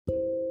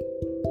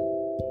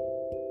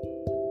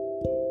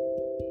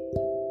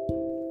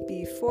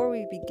Before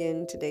we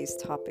begin today's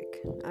topic,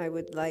 I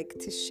would like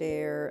to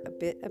share a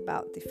bit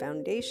about the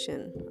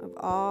foundation of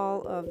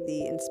all of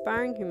the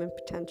Inspiring Human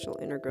Potential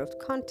Inner Growth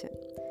content.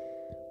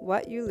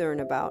 What you learn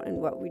about and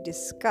what we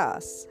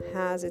discuss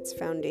has its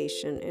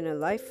foundation in a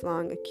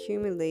lifelong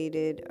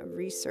accumulated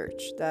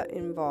research that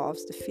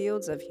involves the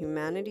fields of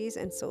humanities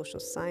and social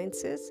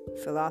sciences,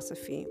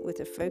 philosophy with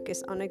a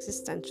focus on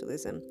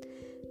existentialism,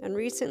 and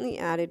recently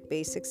added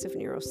basics of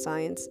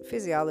neuroscience,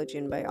 physiology,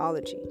 and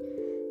biology.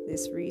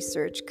 This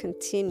research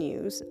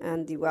continues,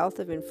 and the wealth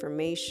of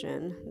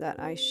information that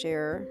I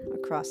share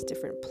across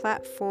different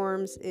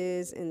platforms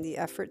is in the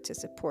effort to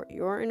support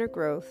your inner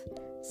growth,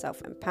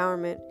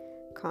 self-empowerment,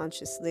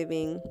 conscious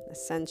living,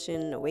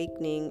 ascension,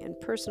 awakening, and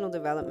personal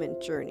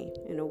development journey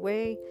in a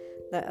way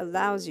that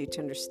allows you to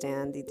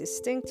understand the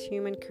distinct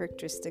human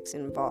characteristics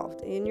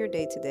involved in your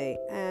day-to-day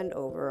and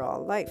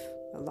overall life,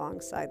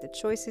 alongside the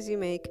choices you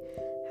make,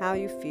 how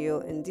you feel,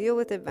 and deal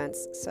with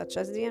events such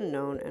as the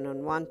unknown and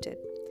unwanted.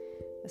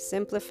 A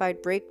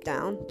simplified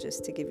breakdown,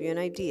 just to give you an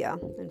idea,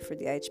 and for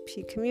the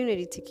IHP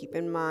community to keep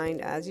in mind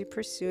as you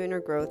pursue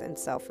inner growth and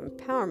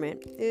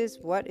self-empowerment, is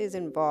what is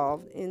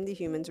involved in the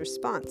human's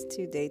response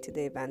to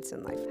day-to-day events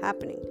and life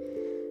happening.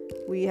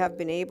 We have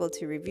been able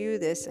to review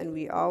this, and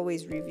we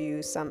always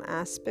review some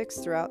aspects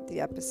throughout the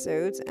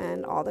episodes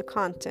and all the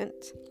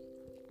content.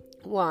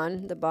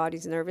 1. The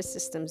body's nervous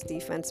system's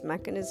defense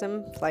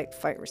mechanism,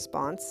 flight-fight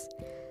response.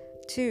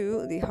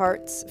 2. The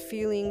heart's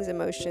feelings,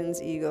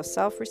 emotions, ego,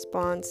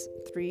 self-response.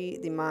 3.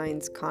 The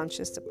mind's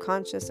conscious,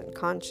 subconscious, and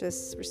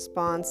conscious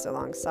response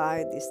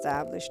alongside the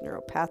established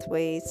neural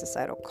pathways,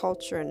 societal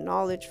culture and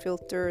knowledge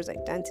filters,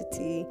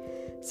 identity,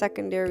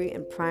 secondary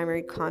and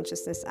primary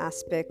consciousness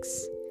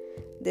aspects.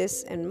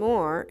 This and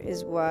more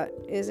is what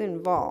is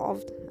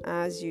involved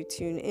as you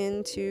tune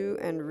into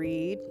and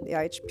read the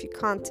IHP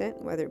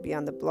content, whether it be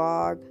on the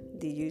blog,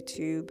 the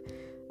YouTube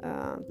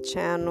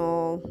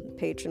channel,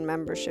 patron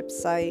membership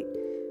site,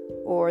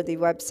 or the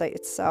website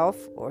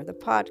itself, or the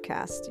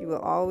podcast. You will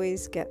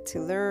always get to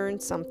learn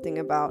something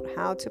about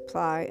how to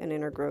apply an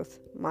inner growth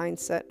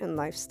mindset and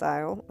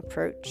lifestyle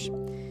approach,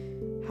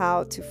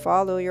 how to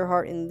follow your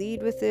heart and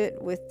lead with it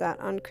with that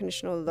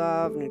unconditional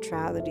love,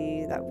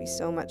 neutrality that we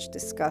so much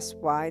discuss,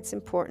 why it's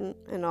important,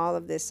 and all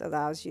of this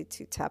allows you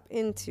to tap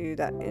into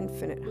that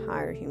infinite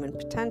higher human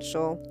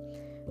potential,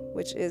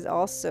 which is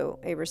also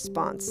a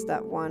response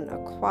that one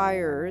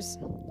acquires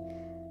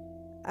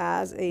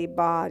as a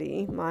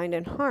body, mind,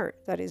 and heart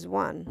that is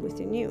one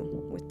within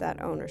you with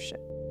that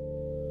ownership.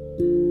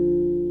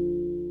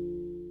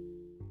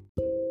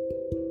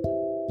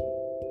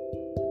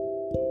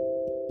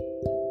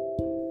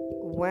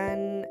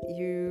 When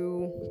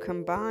you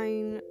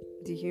combine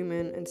the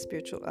human and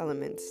spiritual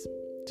elements,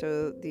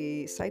 so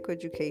the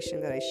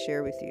psychoeducation that I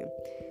share with you,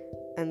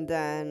 and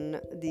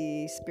then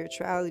the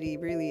spirituality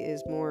really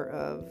is more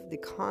of the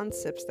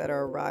concepts that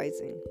are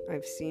arising.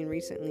 I've seen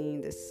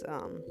recently this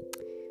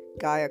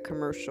Gaia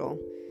commercial,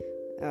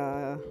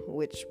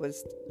 which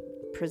was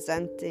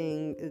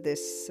presenting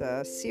this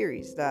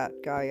series that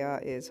Gaia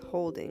is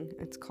holding.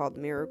 It's called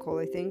Miracle,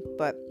 I think,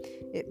 but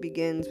it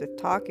begins with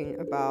talking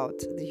about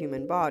the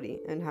human body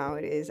and how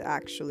it is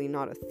actually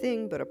not a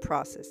thing, but a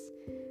process.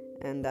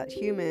 And that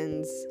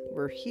humans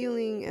were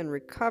healing and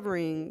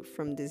recovering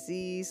from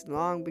disease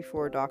long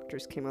before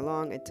doctors came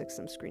along. I took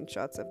some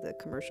screenshots of the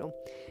commercial.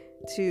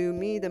 To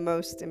me, the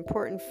most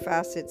important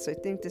facet, so I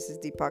think this is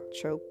Deepak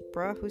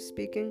Chopra who's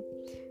speaking.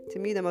 To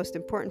me, the most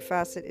important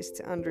facet is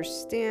to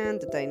understand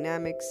the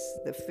dynamics,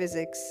 the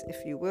physics,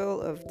 if you will,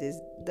 of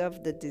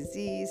the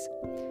disease,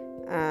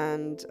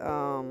 and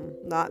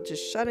not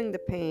just shutting the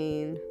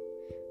pain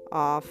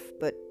off,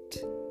 but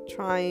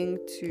trying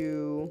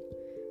to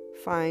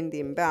find the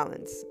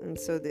imbalance. And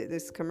so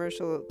this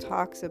commercial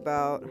talks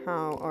about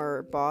how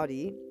our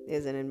body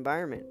is an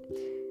environment,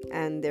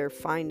 and they're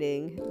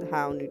finding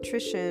how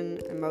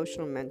nutrition,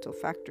 emotional, mental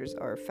factors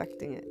are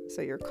affecting it.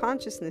 So your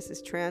consciousness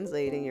is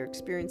translating your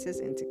experiences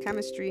into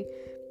chemistry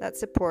that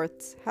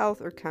supports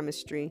health or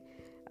chemistry.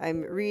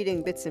 I'm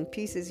reading bits and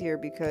pieces here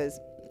because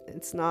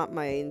it's not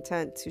my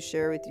intent to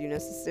share with you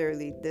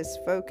necessarily this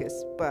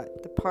focus,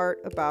 but the part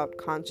about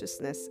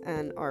consciousness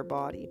and our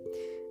body,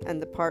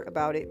 and the part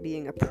about it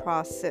being a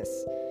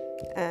process,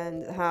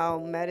 and how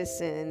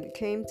medicine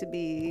came to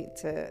be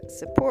to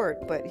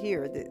support. But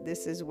here,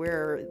 this is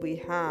where we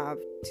have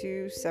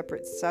two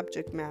separate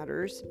subject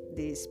matters,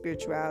 the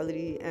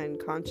spirituality and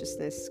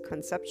consciousness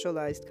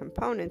conceptualized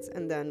components,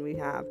 and then we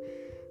have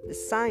the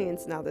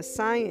science. Now the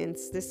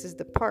science, this is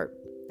the part.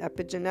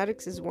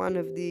 Epigenetics is one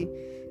of the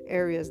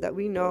areas that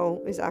we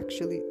know is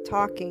actually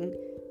talking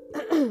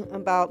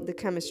about the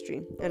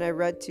chemistry. And I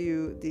read to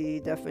you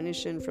the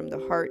definition from the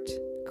Heart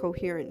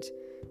Coherent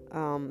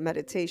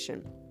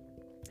meditation.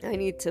 I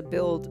need to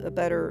build a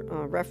better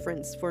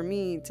reference for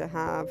me to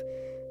have,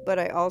 but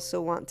I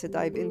also want to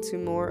dive into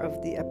more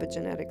of the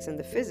epigenetics and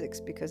the physics,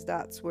 because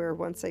that's where,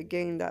 once I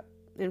gain that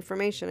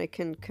information, I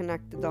can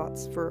connect the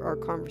dots for our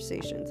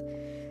conversations.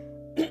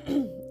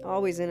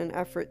 always in an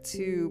effort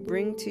to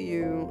bring to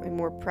you a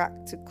more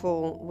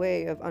practical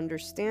way of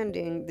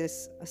understanding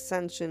this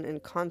ascension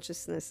and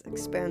consciousness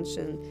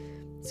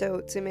expansion.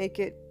 So to make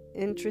it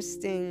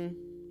interesting,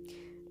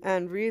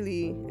 and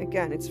really,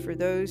 again, it's for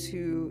those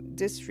who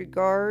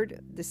disregard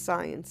the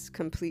science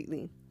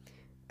completely.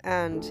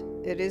 And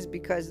it is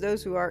because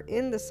those who are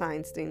in the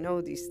science, they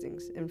know these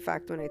things. In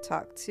fact, when I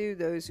talk to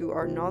those who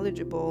are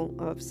knowledgeable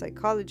of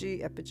psychology,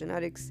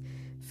 epigenetics,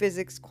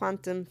 physics,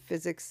 quantum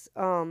physics,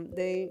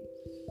 they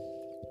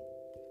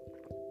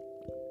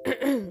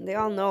they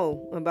all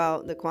know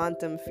about the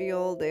quantum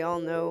field. They all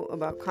know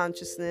about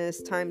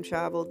consciousness, time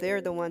travel. They're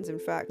the ones, in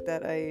fact,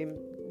 that I'm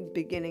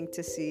beginning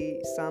to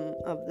see some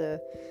of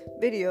the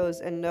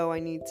videos and know I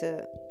need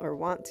to or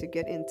want to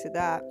get into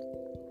that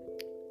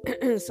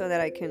so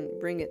that I can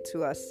bring it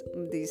to us.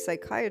 These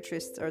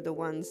psychiatrists are the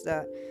ones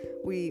that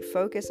we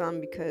focus on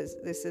because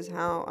this is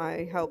how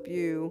I help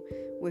you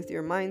with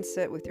your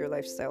mindset, with your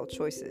lifestyle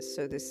choices.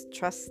 So this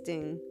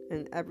trusting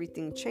and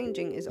everything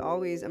changing is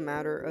always a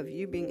matter of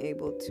you being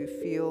able to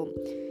feel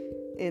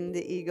in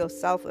the ego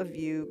self of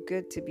you,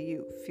 good to be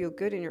you, feel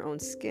good in your own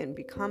skin,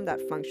 become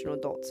that functional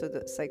adult. So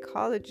the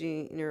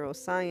psychology,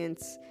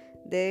 neuroscience,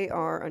 they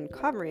are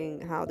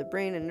uncovering how the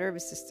brain and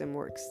nervous system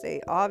works.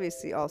 They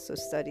obviously also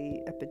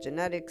study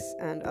epigenetics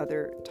and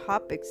other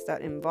topics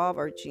that involve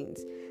our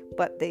genes,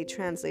 but they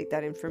translate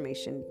that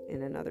information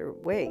in another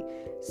way.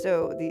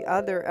 So the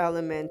other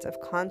element of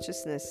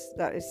consciousness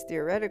that is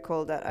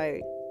theoretical that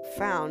I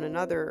found,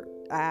 another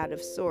ad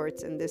of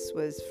sorts, and this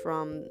was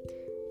from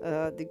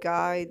the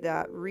guy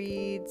that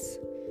reads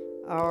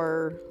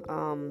our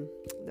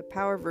the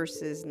Power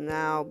Versus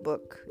Now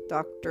book,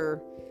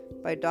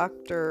 by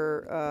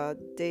Dr.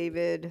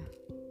 David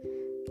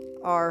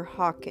R.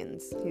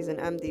 Hawkins. He's an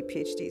MD,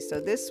 PhD. So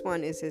this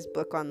one is his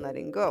book on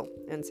letting go.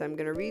 And so I'm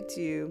going to read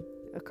to you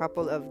a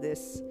couple of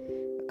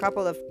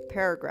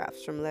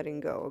paragraphs from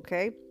Letting Go,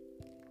 okay?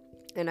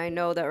 And I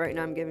know that right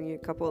now I'm giving you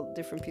a couple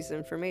different pieces of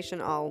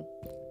information. I'll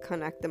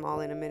connect them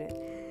all in a minute.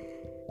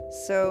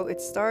 So it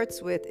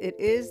starts with, it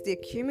is the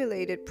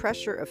accumulated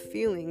pressure of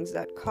feelings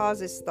that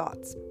causes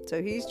thoughts.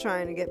 So he's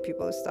trying to get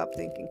people to stop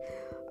thinking.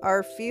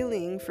 Our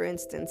feeling, for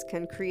instance,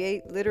 can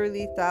create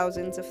literally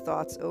thousands of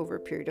thoughts over a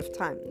period of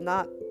time.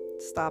 Not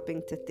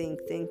stopping to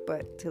think,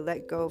 but to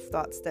let go of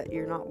thoughts that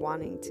you're not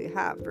wanting to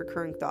have,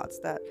 recurring thoughts.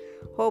 That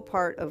whole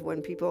part of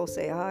when people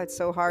say, it's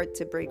so hard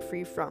to break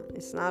free from.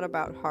 It's not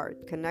about hard.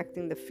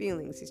 Connecting the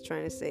feelings. He's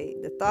trying to say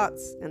the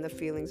thoughts and the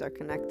feelings are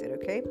connected,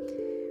 okay?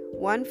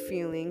 One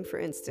feeling, for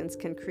instance,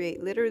 can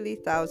create literally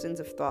thousands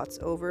of thoughts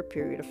over a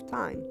period of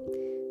time.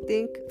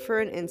 Think,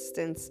 for an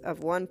instance,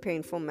 of one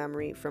painful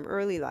memory from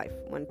early life,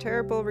 one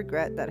terrible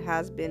regret that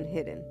has been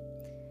hidden.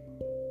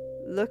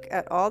 Look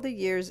at all the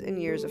years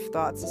and years of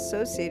thoughts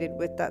associated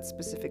with that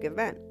specific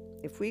event.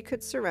 If we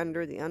could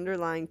surrender the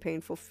underlying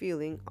painful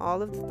feeling,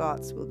 all of the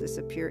thoughts will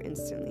disappear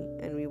instantly,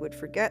 and we would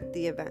forget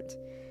the event.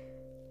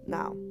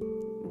 Now,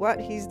 what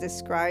he's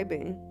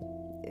describing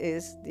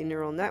is the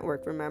neural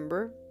network,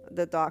 remember?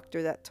 The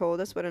doctor that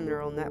told us what a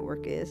neural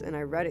network is, and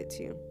I read it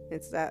to you.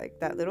 It's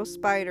that little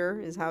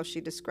spider is how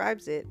she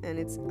describes it, and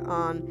it's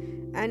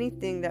on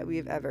anything that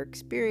we've ever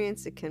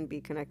experienced. It can be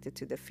connected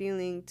to the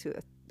feeling, to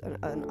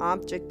an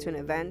object, to an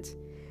event,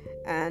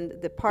 and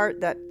the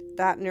part that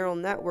neural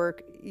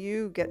network,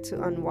 you get to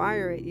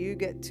unwire it, you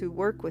get to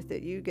work with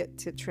it, you get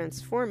to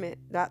transform it.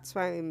 That's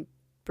why I'm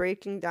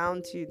breaking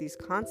down to you these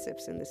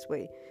concepts in this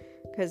way.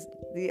 Because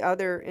the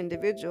other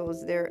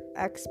individuals, they're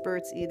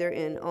experts either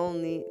in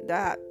only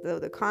that,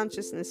 the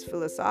consciousness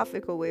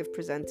philosophical way of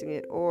presenting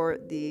it, or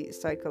the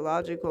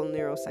psychological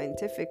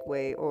neuroscientific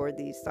way, or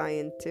the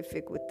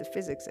scientific with the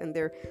physics, and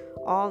they're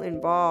all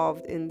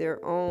involved in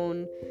their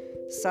own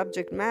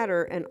subject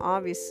matter, and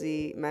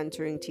obviously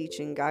mentoring,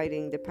 teaching,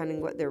 guiding,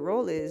 depending what their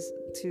role is,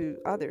 to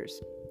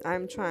others.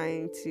 I'm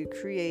trying to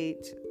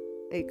create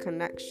a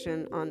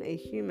connection on a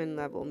human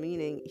level,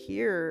 meaning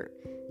here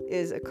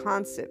is a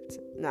concept.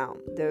 Now,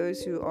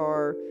 those who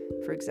are,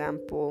 for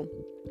example,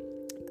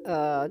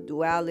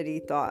 duality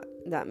thought,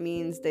 that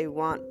means they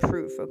want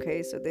proof,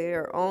 okay? So they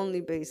are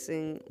only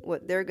basing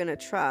what they're going to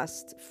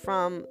trust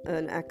from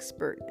an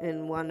expert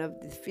in one of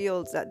the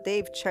fields that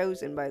they've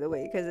chosen, by the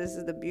way, because this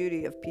is the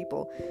beauty of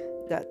people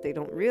that they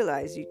don't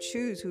realize. You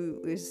choose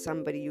who is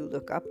somebody you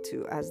look up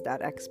to as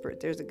that expert.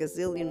 There's a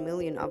gazillion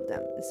million of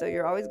them. So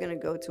you're always going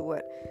to go to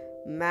what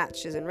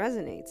matches and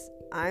resonates.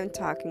 I'm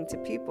talking to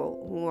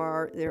people who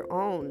are their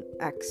own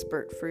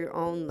expert for your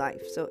own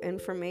life. So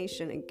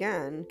information,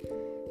 again,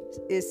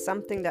 is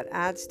something that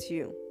adds to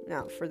you.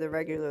 Now, for the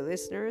regular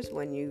listeners,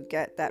 when you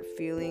get that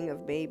feeling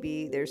of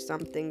maybe there's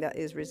something that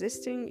is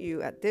resisting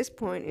you at this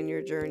point in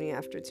your journey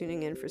after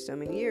tuning in for so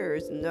many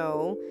years,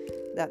 know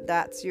that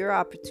that's your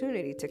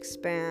opportunity to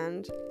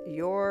expand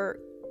your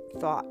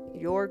thought,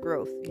 your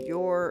growth,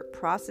 your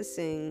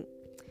processing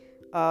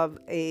of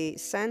a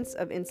sense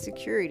of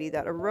insecurity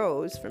that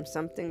arose from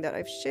something that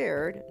I've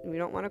shared. We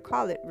don't want to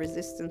call it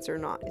resistance or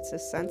not. It's a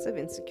sense of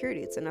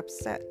insecurity. It's an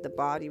upset. The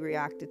body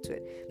reacted to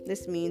it.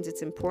 This means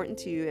it's important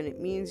to you, and it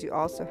means you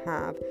also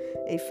have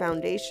a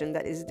foundation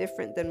that is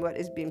different than what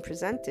is being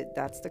presented.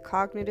 That's the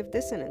cognitive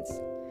dissonance.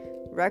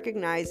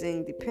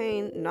 Recognizing the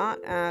pain not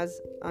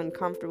as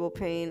uncomfortable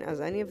pain,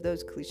 as any of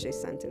those cliche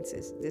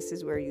sentences. This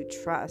is where you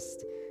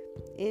trust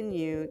in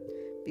you,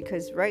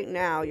 because right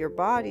now your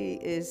body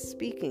is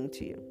speaking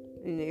to you.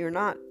 You're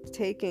not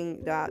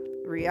taking that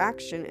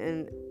reaction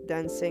and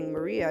then saying,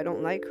 Maria, I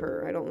don't like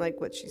her, I don't like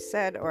what she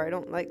said, or I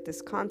don't like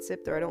this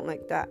concept, or I don't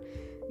like that.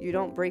 You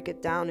don't break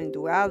it down in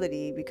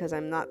duality, because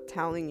I'm not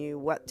telling you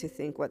what to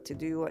think, what to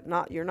do, what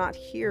not. You're not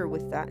here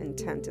with that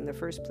intent in the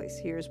first place.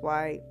 Here's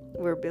why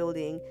we're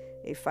building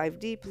a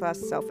 5D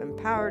plus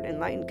self-empowered,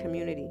 enlightened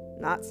community,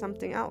 not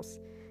something else.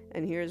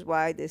 And here's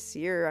why this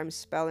year I'm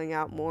spelling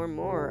out more and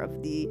more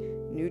of the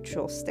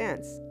neutral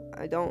stance.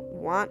 I don't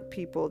want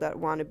people that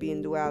want to be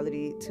in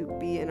duality to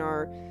be in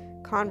our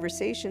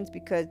conversations,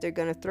 because they're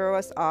going to throw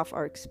us off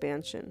our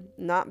expansion.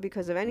 Not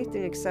because of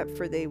anything except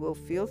for they will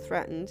feel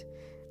threatened,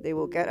 they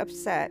will get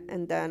upset,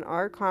 and then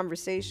our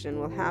conversation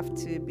will have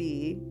to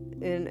be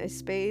in a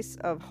space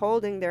of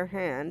holding their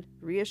hand,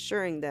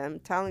 reassuring them,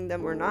 telling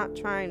them we're not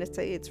trying to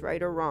say it's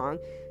right or wrong.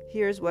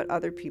 Here's what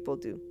other people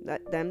do.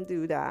 Let them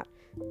do that.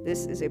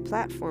 This is a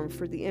platform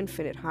for the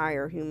infinite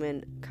higher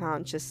human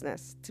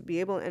consciousness to be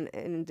able and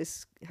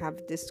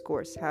have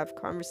discourse, have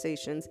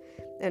conversations,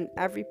 and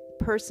every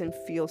person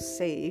feels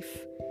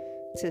safe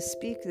to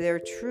speak their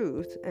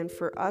truth, and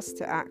for us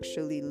to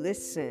actually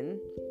listen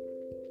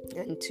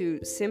and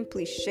to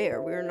simply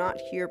share. We're not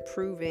here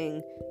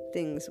proving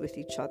things with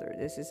each other.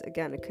 This is,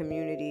 again, a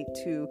community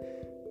to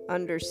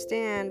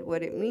understand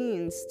what it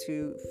means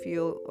to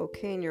feel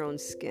okay in your own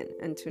skin,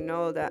 and to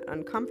know that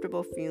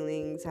uncomfortable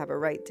feelings have a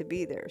right to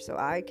be there. So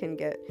I can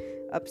get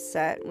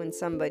upset when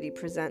somebody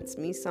presents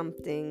me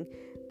something,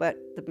 but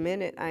the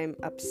minute I'm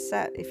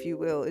upset, if you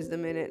will, is the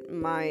minute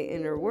my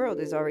inner world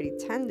is already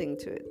tending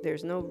to it.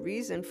 There's no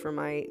reason for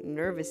my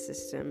nervous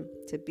system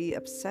to be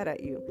upset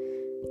at you.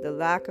 The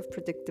lack of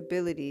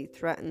predictability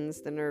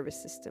threatens the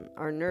nervous system.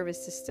 Our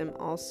nervous system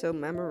also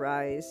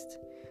memorized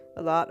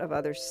a lot of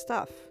other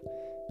stuff.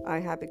 I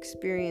have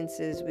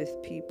experiences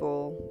with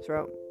people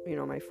throughout,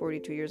 my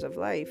 42 years of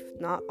life.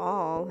 Not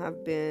all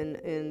have been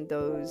in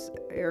those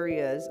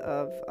areas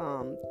of,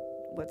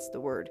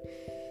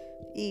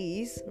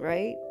 ease,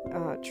 right?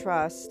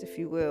 Trust, if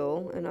you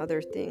will, and other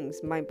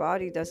things. My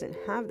body doesn't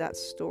have that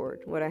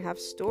stored. What I have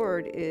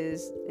stored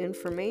is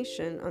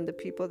information on the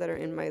people that are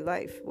in my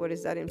life. What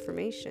is that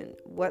information?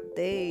 What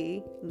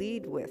they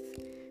lead with.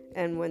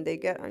 And when they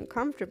get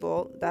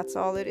uncomfortable, that's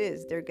all it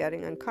is. They're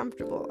getting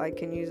uncomfortable. I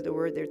can use the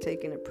word they're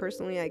taking it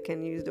personally. I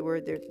can use the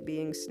word they're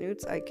being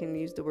snoots. I can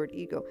use the word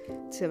ego.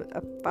 To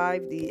a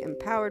 5D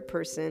empowered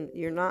person,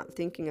 you're not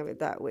thinking of it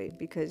that way,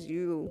 because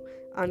you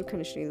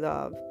unconditionally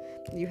love.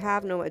 You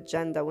have no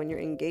agenda when you're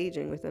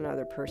engaging with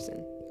another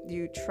person.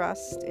 You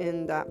trust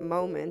in that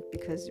moment,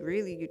 because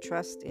really you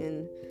trust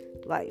in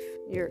life.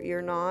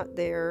 You're not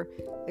there,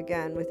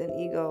 again, with an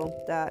ego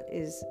that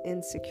is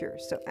insecure.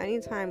 So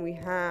anytime we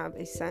have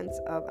a sense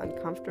of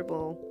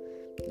uncomfortable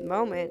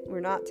moment,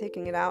 we're not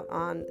taking it out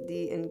on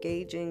the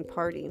engaging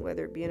party,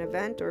 whether it be an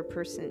event or a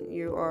person.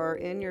 You are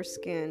in your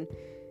skin,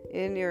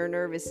 in your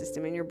nervous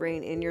system, in your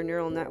brain, in your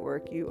neural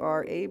network. You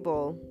are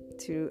able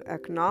to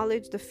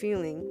acknowledge the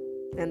feeling,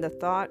 and the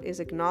thought is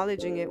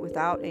acknowledging it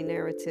without a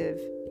narrative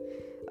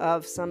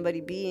of somebody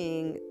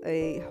being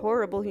a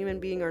horrible human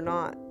being or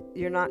not.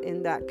 You're not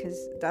in that,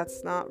 because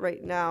that's not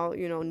right now,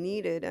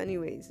 needed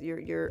anyways.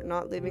 You're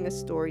not living a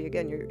story.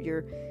 Again,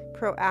 you're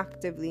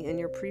proactively in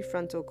your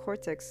prefrontal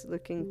cortex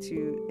looking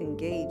to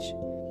engage.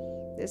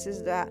 This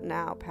is that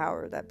now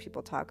power that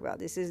people talk about.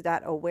 This is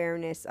that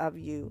awareness of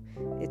you.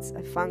 It's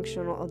a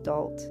functional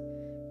adult.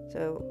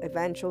 So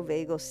eventual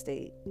vagal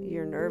state,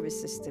 your nervous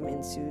system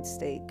in soothed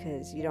state,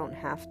 because you don't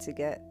have to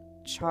get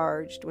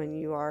charged when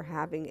you are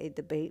having a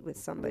debate with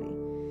somebody.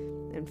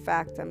 In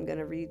fact, I'm going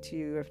to read to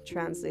you,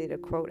 translate a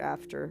quote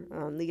after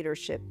on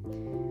leadership.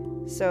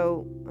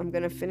 So I'm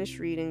going to finish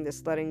reading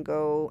this Letting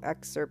Go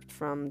excerpt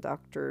from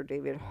Dr.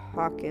 David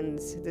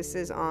Hawkins. This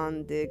is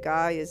on, the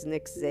guy is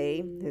Nick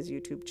Zay, his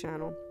YouTube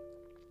channel.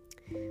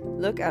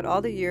 Look at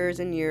all the years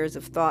and years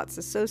of thoughts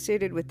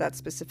associated with that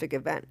specific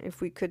event.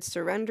 If we could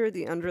surrender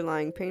the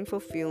underlying painful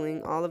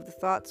feeling, all of the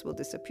thoughts will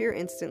disappear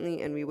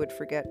instantly and we would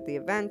forget the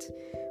event.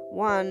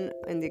 One,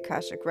 in the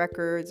Akashic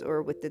Records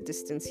or with the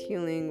distance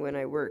healing, when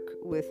I work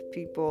with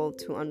people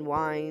to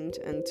unwind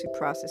and to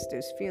process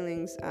those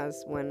feelings,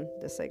 as when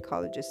the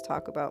psychologists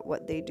talk about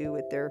what they do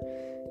with their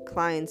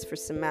clients for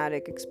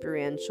somatic,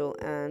 experiential,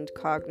 and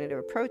cognitive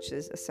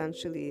approaches.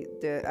 Essentially,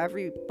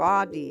 every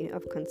body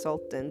of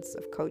consultants,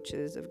 of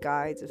coaches, of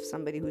guides, of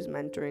somebody who's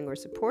mentoring or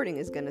supporting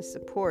is going to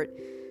support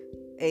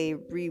a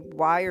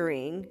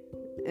rewiring,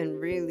 and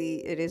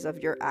really it is of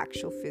your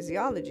actual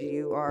physiology.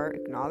 You are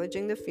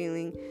acknowledging the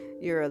feeling,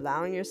 you're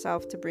allowing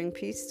yourself to bring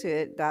peace to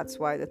it. That's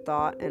why the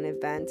thought and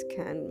event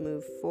can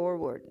move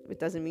forward. It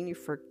doesn't mean you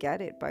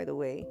forget it, by the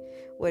way.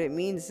 What it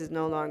means is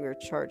no longer a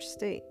charged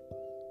state,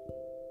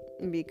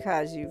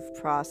 because you've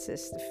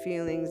processed the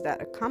feelings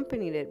that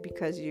accompanied it,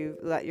 because you've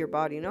let your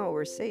body know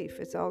we're safe,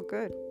 it's all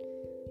good.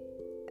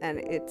 And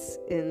it's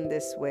in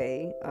this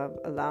way of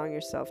allowing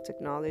yourself to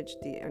acknowledge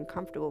the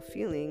uncomfortable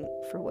feeling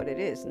for what it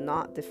is,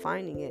 not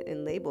defining it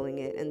and labeling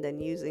it and then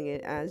using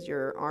it as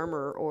your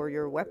armor or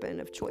your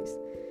weapon of choice.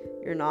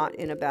 You're not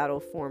in a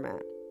battle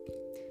format.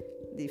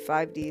 The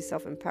 5D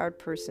self-empowered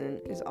person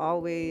is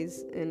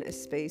always in a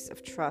space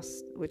of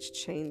trust, which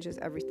changes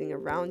everything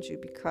around you,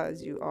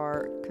 because you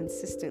are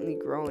consistently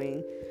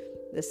growing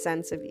the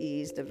sense of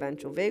ease, the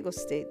ventral vagal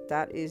state.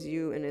 That is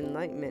you in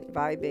enlightenment,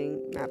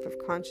 vibing, map of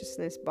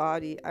consciousness,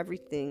 body,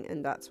 everything.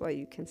 And that's why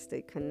you can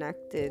stay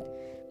connected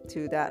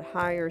to that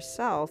higher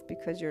self,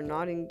 because you're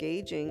not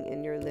engaging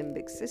in your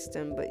limbic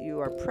system, but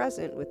you are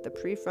present with the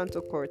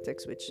prefrontal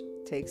cortex, which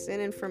takes in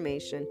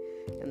information.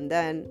 And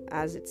then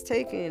as it's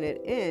taking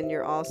it in,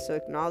 you're also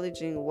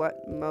acknowledging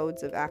what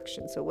modes of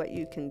action, so what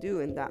you can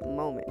do in that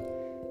moment.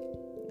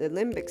 The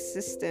limbic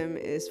system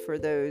is for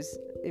those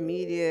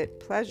immediate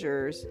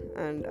pleasures,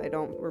 and I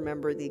don't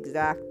remember the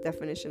exact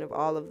definition of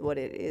all of what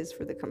it is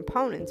for the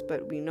components,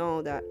 but we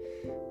know that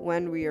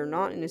when we are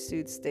not in a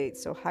soothed state,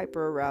 so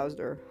hyper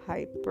aroused or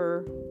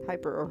hyper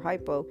or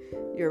hypo,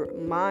 your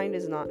mind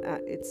is not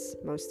at its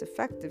most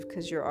effective,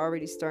 because you're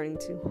already starting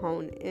to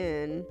hone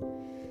in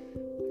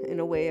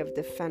a way of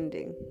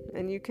defending,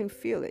 and you can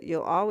feel it.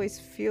 You'll always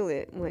feel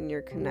it when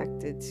you're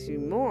connected to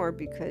more,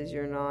 because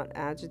you're not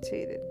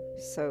agitated.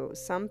 So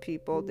some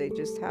people, they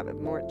just have a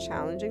more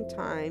challenging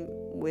time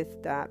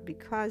with that,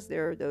 because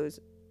there are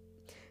those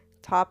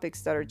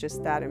topics that are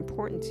just that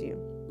important to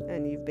you,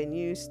 and you've been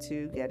used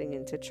to getting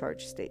into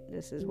charged state.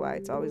 This is why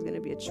it's always going to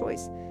be a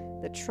choice.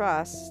 The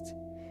trust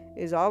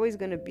is always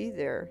going to be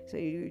there. So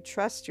you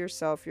trust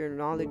yourself, your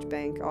knowledge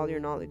bank, all your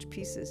knowledge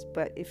pieces.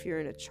 But if you're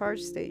in a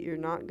charged state, you're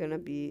not going to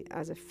be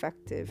as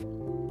effective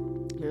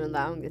in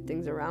allowing the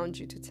things around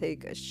you to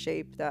take a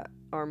shape that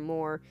are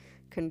more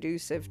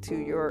conducive to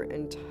your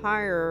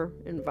entire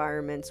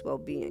environment's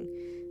well-being.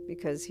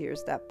 Because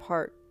here's that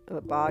part: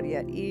 a body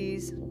at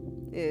ease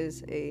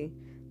is a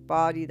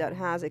body that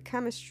has a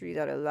chemistry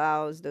that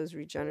allows those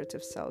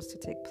regenerative cells to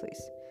take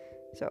place.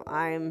 So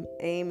I'm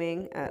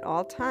aiming at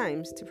all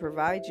times to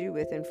provide you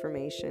with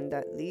information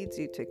that leads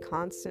you to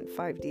constant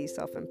 5D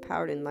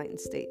self-empowered enlightened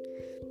state.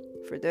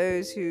 For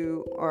those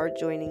who are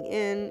joining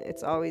in,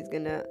 it's always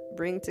going to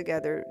bring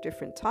together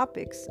different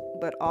topics,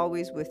 but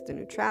always with the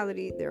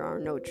neutrality. There are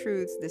no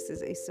truths. This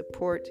is a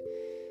support,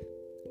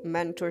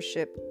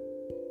 mentorship,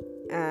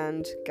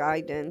 and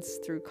guidance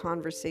through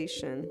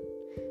conversation,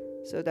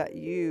 so that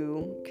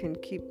you can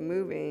keep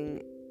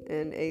moving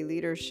in a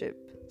leadership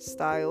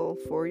style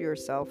for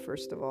yourself,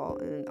 first of all,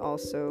 and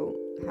also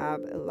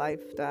have a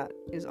life that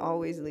is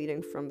always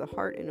leading from the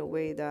heart in a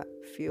way that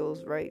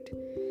feels right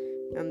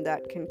and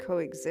that can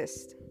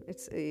coexist.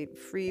 It's a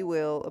free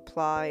will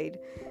applied.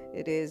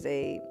 It is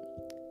a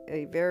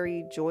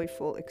very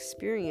joyful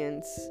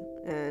experience.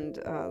 And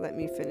let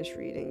me finish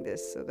reading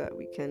this so that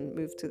we can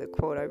move to the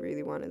quote. I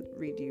really want to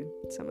read you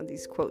some of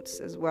these quotes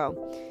as well.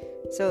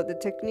 So the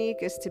technique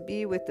is to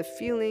be with the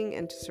feeling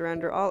and to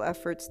surrender all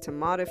efforts to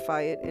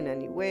modify it in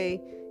any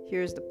way.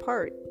 Here's the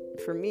part.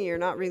 For me, you're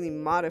not really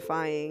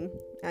modifying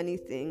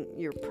anything.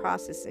 You're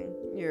processing.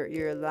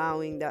 You're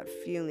allowing that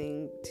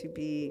feeling to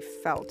be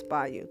felt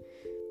by you.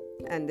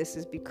 And this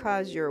is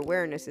because your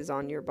awareness is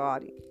on your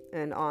body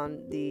and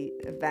on the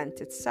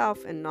event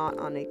itself, and not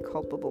on a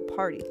culpable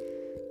party.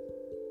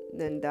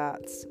 Then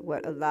that's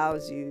what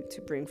allows you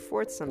to bring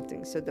forth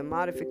something. So the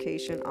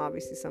modification,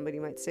 obviously somebody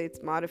might say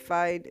it's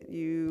modified.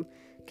 You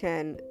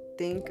can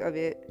think of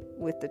it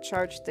with the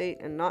charged state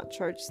and not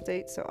charged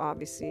state. So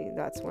obviously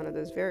that's one of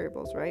those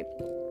variables, right?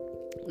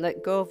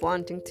 Let go of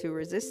wanting to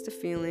resist the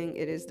feeling.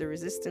 It is the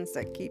resistance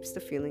that keeps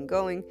the feeling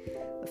going.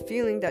 A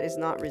feeling that is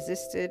not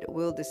resisted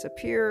will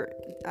disappear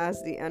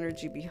as the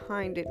energy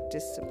behind it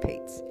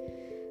dissipates.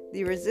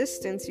 The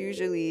resistance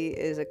usually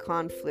is a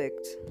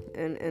conflict,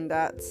 and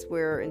that's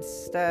where,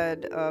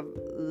 instead of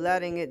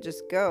letting it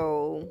just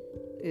go,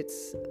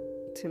 it's,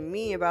 to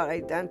me, about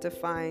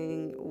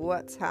identifying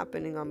what's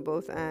happening on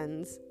both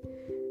ends.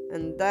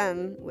 And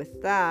then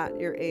with that,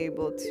 you're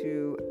able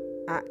to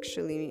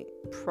actually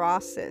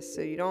process.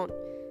 So you don't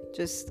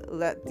just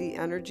let the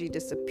energy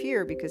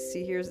disappear, because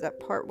see, here's that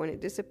part: when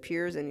it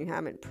disappears and you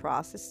haven't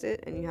processed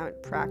it and you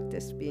haven't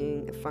practiced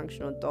being a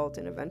functional adult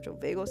in a ventral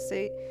vagal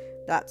state,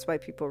 that's why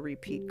people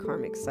repeat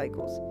karmic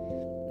cycles,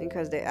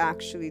 because they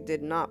actually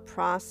did not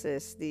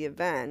process the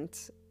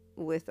event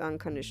with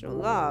unconditional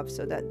love,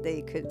 so that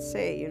they could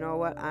say, you know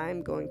what,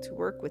 I'm going to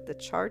work with the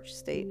charged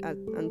state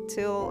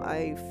until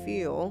I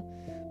feel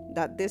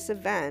that this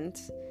event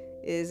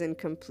is in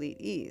complete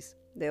ease.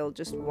 They'll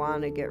just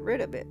want to get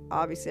rid of it.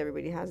 Obviously,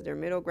 everybody has their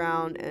middle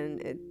ground,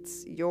 and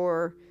it's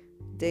your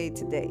day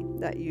to day,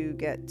 that you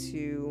get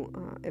to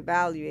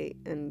evaluate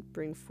and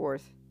bring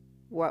forth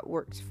what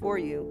works for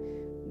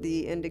you.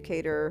 The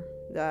indicator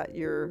that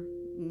you've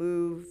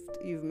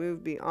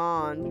moved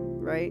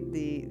beyond, right?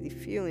 The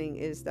feeling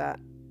is that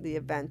the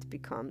event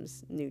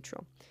becomes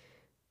neutral.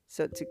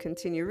 So to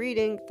continue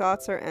reading,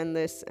 thoughts are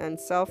endless and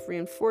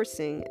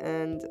self-reinforcing,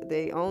 and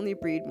they only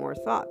breed more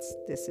thoughts.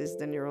 This is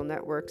the neural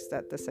networks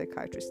that the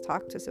psychiatrists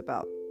talk to us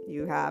about.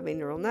 You have a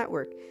neural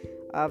network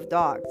of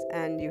dogs,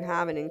 and you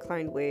have an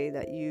inclined way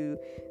that you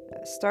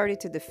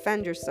started to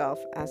defend yourself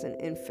as an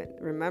infant,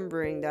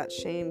 remembering that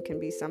shame can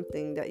be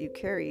something that you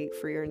carry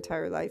for your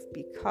entire life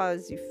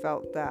because you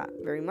felt that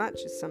very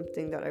much. It's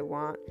something that I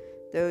want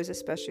those,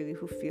 especially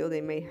who feel they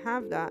may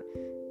have that,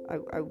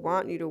 I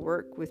want you to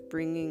work with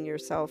bringing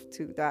yourself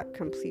to that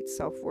complete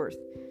self-worth,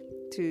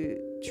 to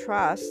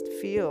trust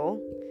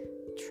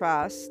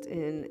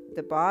in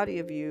the body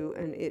of you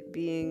and it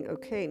being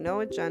okay.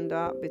 No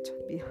agenda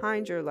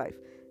behind your life.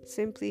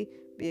 Simply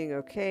being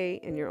okay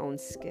in your own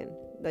skin.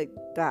 Like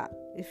that.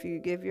 If you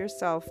give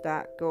yourself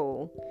that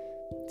goal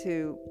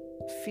to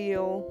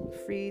feel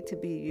free to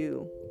be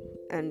you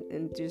and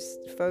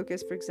just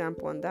focus, for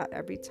example, on that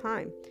every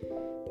time.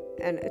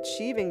 And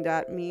achieving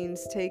that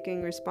means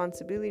taking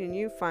responsibility and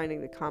you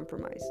finding the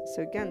compromise.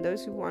 So again,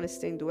 those who want to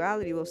stay in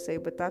duality will say,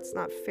 but that's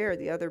not fair.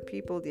 The other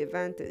people, the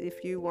event,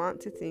 if you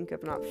want to think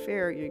of not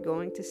fair, you're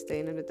going to stay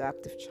in an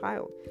adaptive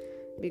child,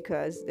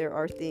 because there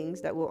are things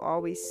that will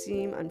always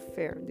seem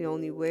unfair. The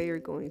only way you're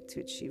going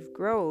to achieve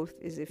growth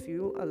is if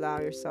you allow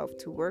yourself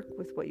to work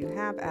with what you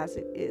have as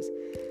it is.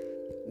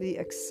 The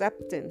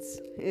acceptance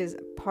is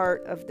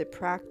part of the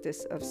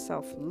practice of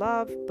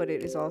self-love, but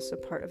it is also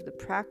part of the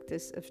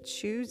practice of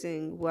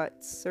choosing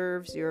what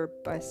serves your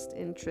best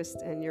interest,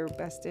 and your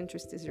best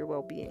interest is your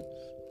well-being.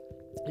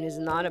 It is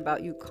not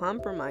about you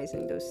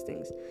compromising those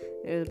things.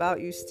 It is about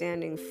you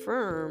standing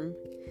firm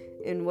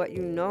in what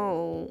you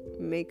know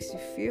makes you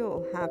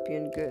feel happy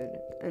and good,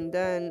 and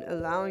then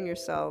allowing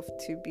yourself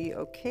to be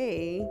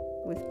okay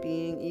with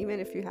being, even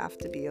if you have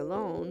to be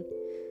alone.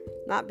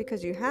 Not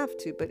because you have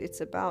to, but it's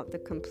about the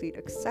complete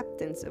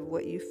acceptance of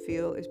what you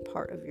feel is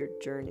part of your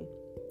journey.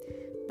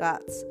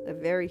 That's a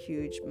very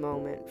huge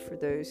moment for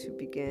those who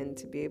begin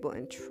to be able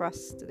and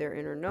trust their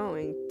inner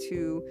knowing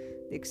to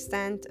the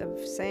extent of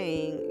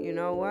saying, you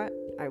know what,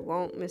 I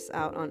won't miss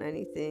out on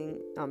anything,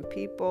 on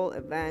people,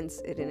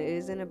 events. It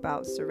isn't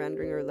about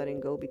surrendering or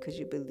letting go because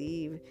you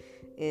believe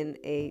in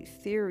a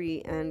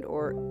theory and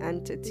or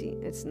entity.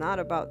 It's not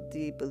about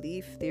the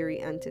belief, theory,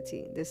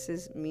 entity. This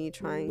is me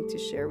trying to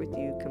share with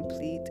you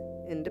complete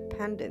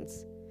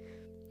independence,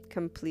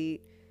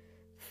 complete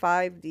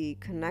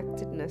 5D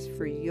connectedness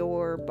for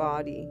your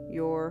body,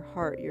 your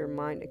heart, your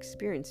mind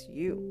experience,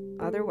 you.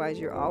 Otherwise,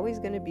 you're always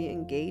going to be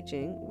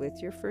engaging with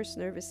your first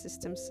nervous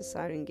system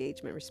societal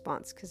engagement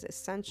response, because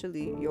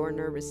essentially your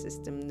nervous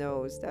system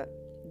knows that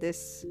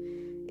this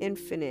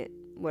infinite,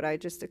 what I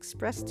just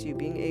expressed to you,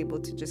 being able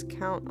to just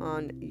count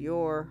on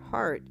your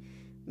heart,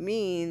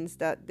 means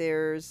that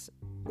there's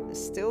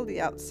still the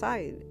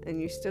outside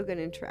and you're still going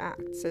to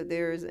interact. So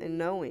there's a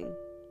knowing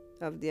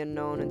of the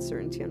unknown,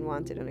 uncertainty,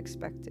 unwanted,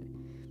 unexpected.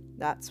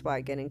 That's why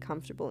getting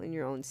comfortable in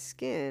your own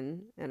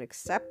skin and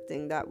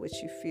accepting that which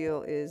you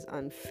feel is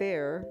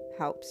unfair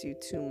helps you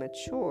to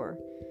mature,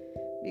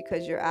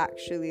 because you're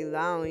actually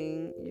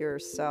allowing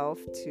yourself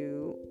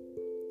to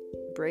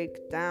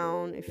break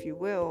down, if you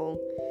will,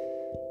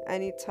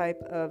 any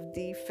type of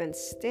defense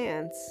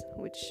stance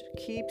which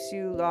keeps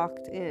you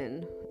locked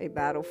in a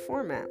battle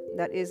format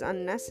that is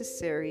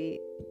unnecessary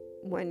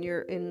when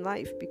you're in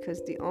life,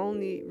 because the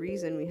only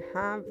reason we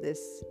have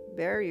this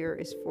barrier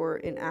is for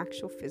an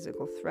actual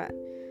physical threat.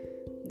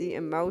 The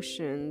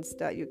emotions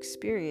that you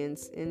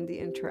experience in the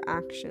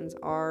interactions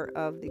are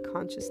of the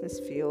consciousness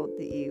field,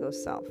 the ego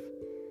self.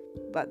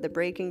 But the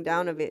breaking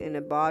down of it in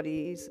a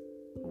body's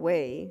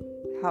way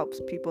helps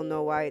people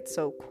know why it's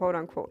so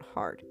quote-unquote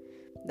hard.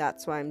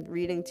 That's why I'm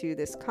reading to you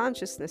this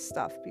consciousness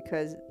stuff,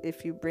 because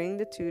if you bring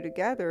the two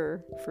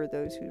together, for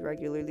those who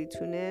regularly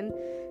tune in,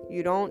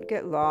 you don't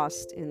get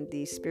lost in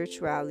the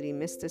spirituality,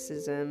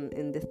 mysticism,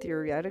 in the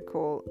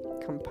theoretical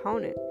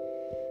component.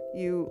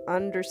 You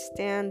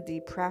understand the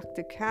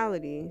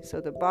practicality,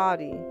 so the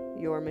body,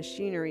 your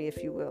machinery,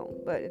 if you will,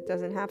 but it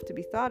doesn't have to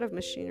be thought of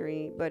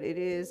machinery, but it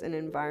is an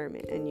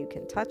environment, and you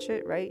can touch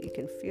it, right? You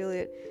can feel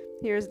it.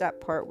 Here's that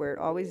part where it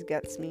always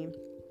gets me,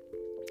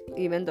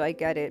 even though I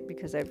get it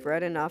because I've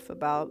read enough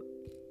about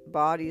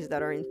bodies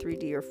that are in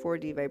 3D or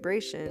 4D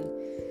vibration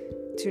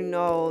to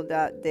know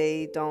that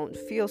they don't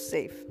feel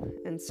safe.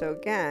 And so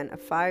again, a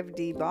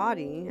 5D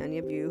body, any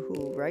of you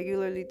who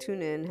regularly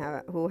tune in,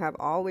 who have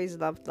always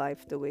loved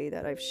life the way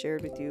that I've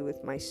shared with you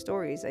with my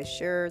stories, I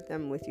share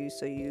them with you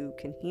so you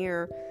can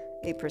hear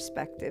a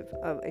perspective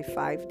of a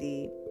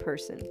 5D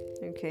person,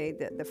 okay?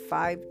 That the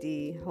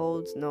 5D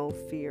holds no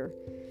fear.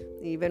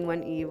 Even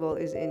when evil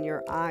is in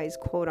your eyes,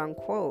 quote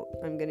unquote,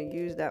 I'm going to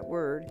use that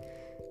word,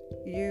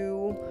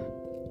 you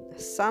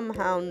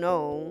somehow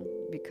know,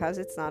 because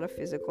it's not a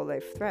physical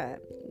life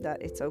threat,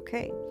 that it's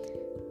okay.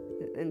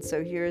 And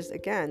so here's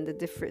again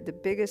the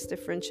biggest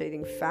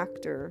differentiating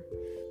factor.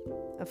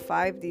 A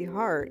 5D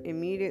heart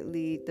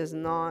immediately does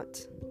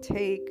not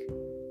take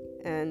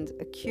and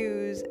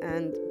accuse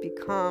and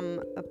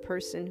become a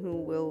person who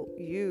will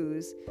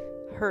use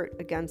hurt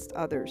against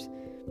others.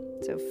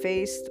 So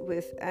faced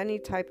with any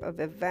type of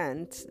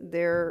event,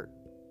 their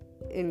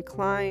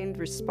inclined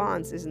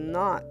response is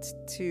not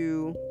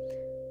to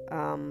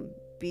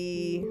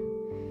behave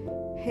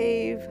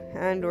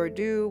and or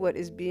do what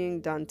is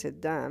being done to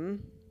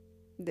them.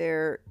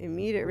 Their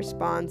immediate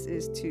response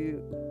is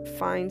to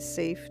find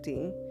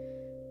safety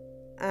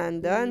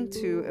and then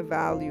to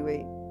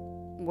evaluate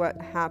what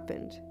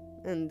happened,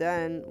 and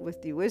then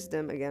with the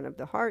wisdom again of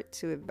the heart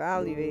to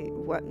evaluate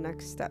what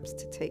next steps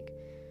to take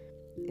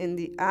in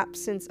the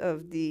absence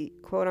of the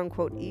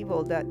quote-unquote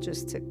evil that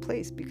just took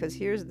place. Because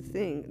here's the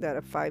thing that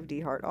a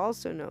 5D heart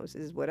also knows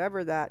is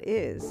whatever that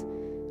is,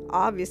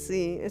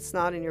 obviously it's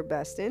not in your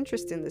best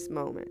interest in this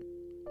moment,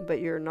 but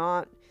you're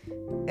not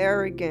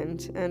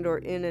arrogant and or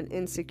in an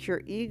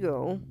insecure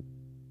ego,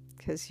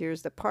 because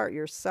here's the part,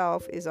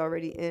 yourself is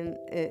already in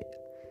an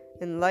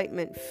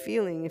enlightenment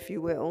feeling, if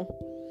you will.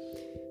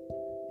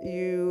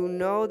 You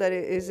know that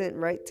it isn't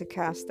right to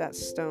cast that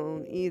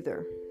stone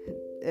either,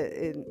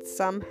 in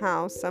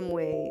somehow, some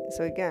way.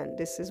 So again,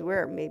 this is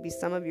where maybe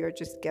some of you are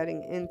just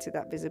getting into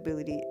that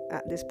visibility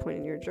at this point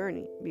in your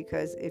journey,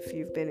 because if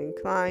you've been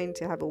inclined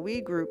to have a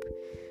we group,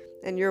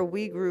 and your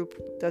we group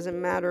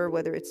doesn't matter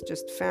whether it's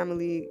just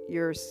family,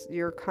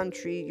 your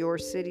country, your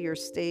city, your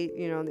state,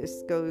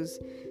 this goes,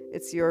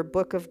 it's your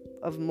book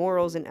of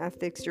morals and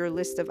ethics, your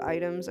list of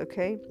items,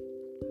 okay?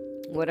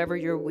 Whatever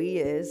your we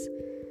is,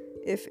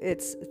 if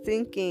it's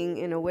thinking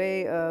in a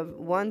way of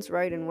one's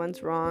right and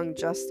one's wrong,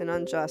 just and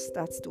unjust,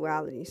 that's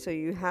duality. So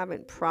you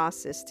haven't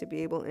processed to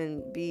be able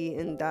and be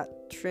in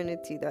that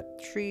trinity,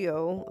 that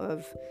trio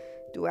of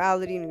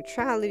duality,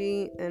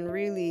 neutrality, and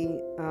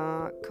really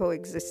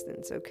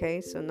coexistence,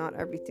 okay? So not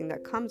everything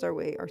that comes our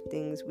way are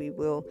things we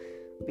will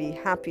be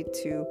happy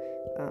to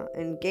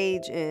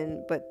engage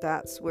in, but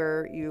that's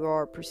where you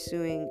are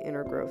pursuing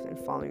inner growth and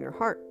following your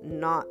heart,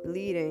 not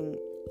leading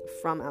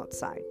from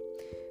outside.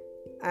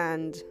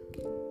 And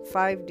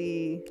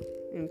 5D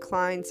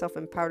inclined,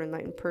 self-empowered,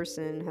 enlightened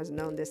person has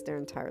known this their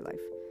entire life.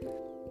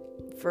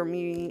 For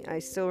me, I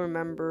still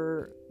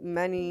remember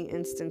many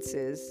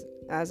instances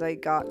as I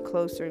got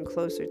closer and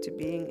closer to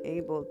being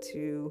able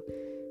to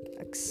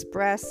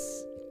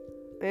express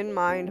in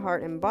mind,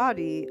 heart, and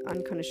body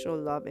unconditional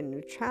love and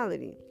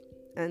neutrality.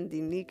 And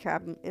the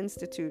Kneecap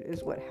Institute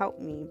is what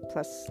helped me,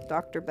 plus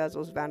Dr.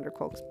 Bessels van der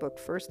Kolk's book,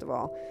 first of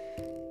all.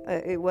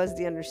 It was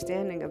the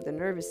understanding of the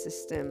nervous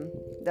system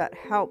that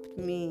helped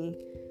me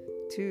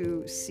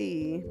to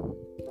see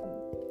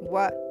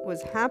what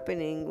was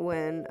happening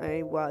when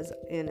I was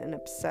in an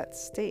upset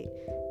state.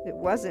 It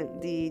wasn't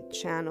the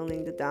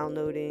channeling, the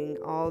downloading,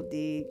 all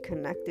the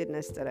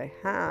connectedness that I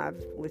have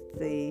with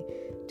the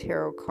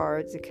tarot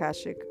cards, the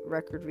Akashic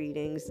record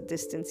readings, the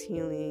distance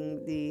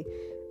healing, the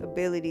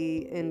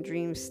ability in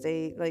dream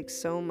state, like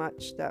so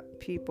much that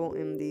people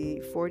in the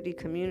 4D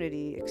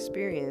community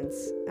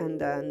experience, and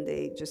then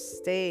they just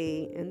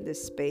stay in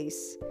this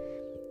space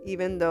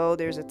even though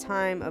there's a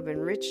time of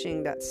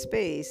enriching that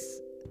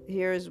space.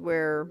 Here's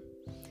where,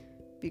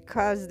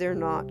 because they're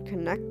not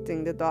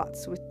connecting the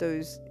dots with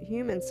those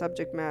human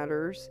subject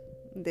matters,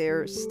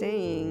 they're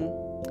staying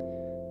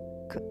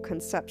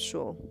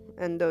conceptual,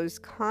 and those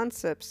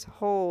concepts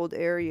hold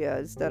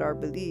areas that are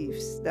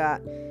beliefs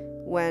that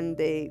when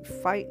they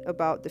fight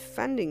about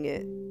defending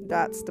it,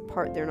 that's the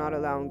part they're not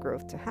allowing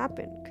growth to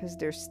happen, because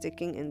they're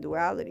sticking in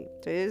duality.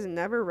 So it is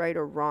never right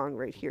or wrong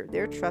right here.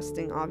 They're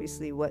trusting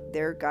obviously what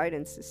their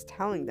guidance is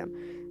telling them.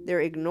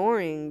 They're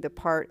ignoring the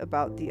part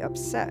about the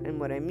upset, and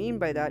what I mean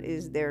by that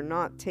is they're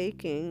not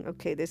taking,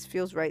 okay, this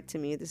feels right to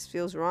me, this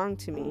feels wrong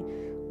to me,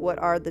 what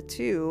are the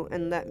two,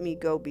 and let me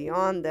go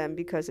beyond them,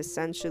 because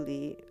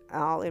essentially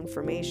all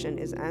information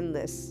is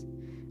endless,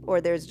 or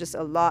there's just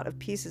a lot of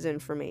pieces of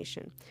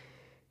information.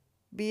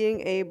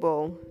 Being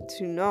able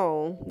to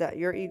know that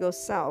your ego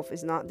self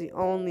is not the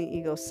only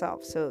ego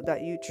self, so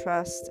that you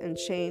trust and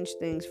change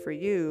things for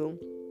you,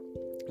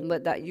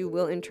 but that you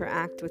will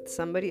interact with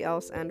somebody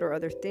else and or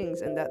other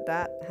things, and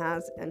that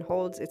has and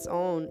holds its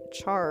own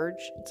charge,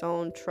 its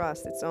own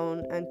trust, its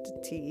own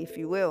entity, if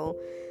you will,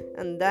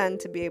 and then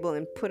to be able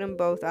and put them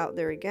both out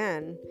there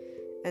again,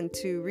 and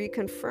to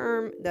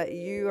reconfirm that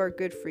you are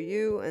good for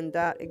you and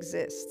that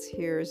exists.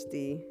 Here's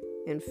the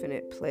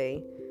infinite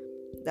play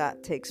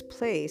that takes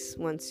place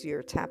once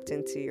you're tapped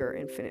into your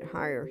infinite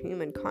higher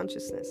human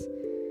consciousness.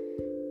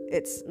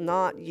 It's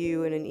not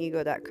you in an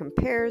ego that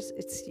compares,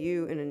 it's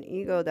you in an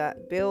ego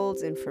that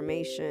builds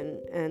information,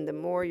 and the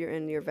more you're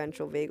in your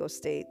ventral vagal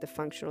state, the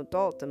functional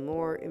adult, the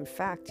more in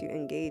fact you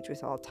engage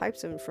with all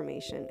types of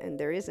information, and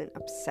there isn't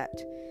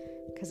upset.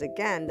 Because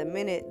again, the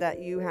minute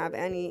that you have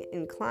any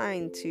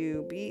incline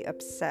to be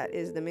upset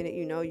is the minute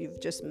you know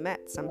you've just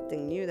met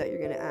something new that you're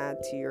going to add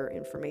to your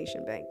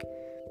information bank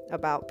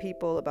about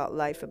people, about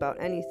life, about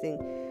anything.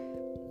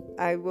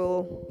 I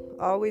will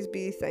always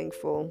be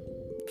thankful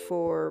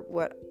for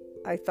what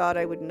I thought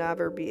I would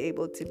never be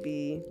able to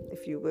be,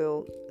 if you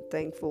will,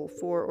 thankful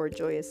for or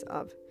joyous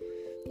of.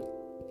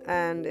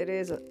 And it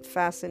is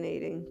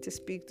fascinating to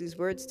speak these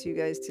words to you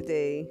guys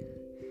today,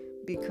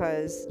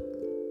 because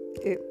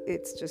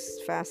it's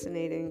just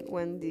fascinating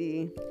when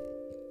the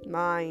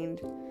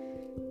mind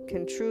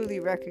can truly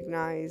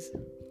recognize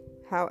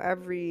how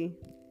every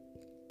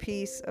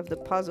piece of the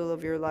puzzle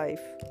of your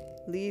life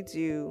leads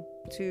you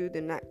to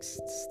the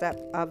next step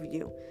of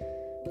you.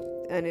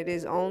 And it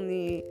is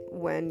only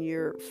when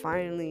you're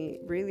finally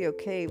really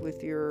okay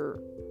with your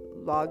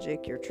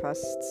logic, your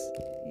trusts,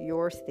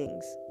 your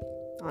things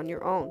on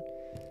your own,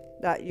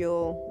 that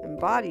you'll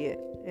embody it,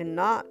 and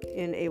not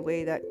in a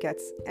way that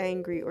gets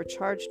angry or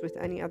charged with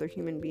any other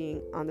human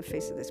being on the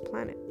face of this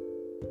planet,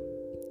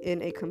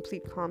 in a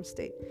complete calm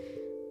state,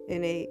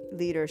 in a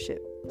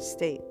leadership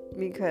state,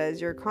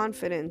 because your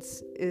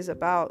confidence is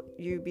about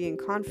you being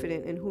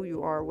confident in who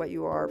you are, what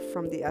you are,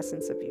 from the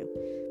essence of you,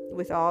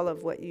 with all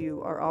of what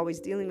you are always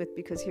dealing with.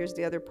 Because here's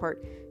the other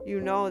part: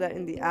 you know that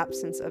in the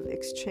absence of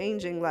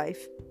exchanging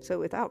life, so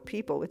without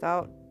people,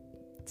 without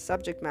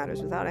subject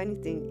matters, without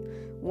anything,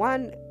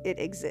 one, it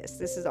exists.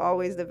 This is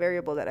always the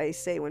variable that I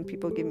say when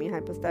people give me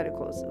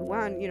hypotheticals.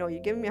 One, you're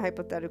giving me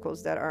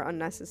hypotheticals that are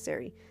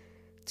unnecessary.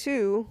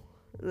 Two,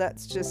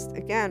 let's just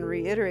again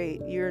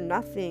reiterate, you're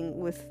nothing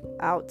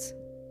without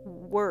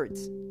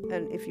words.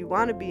 And if you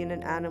want to be in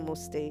an animal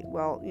state,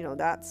 well,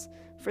 that's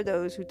for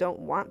those who don't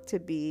want to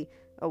be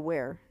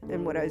aware.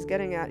 And what I was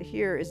getting at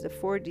here is the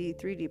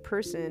 4D, 3D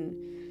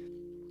person.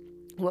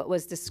 What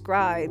was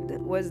described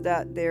was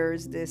that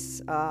there's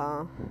this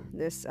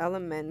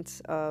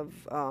element of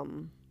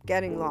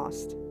getting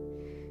lost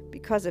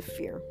because of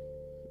fear.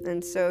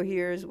 And so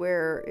here's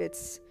where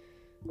it's,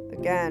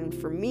 again,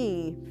 for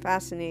me,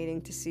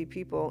 fascinating to see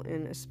people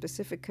in a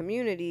specific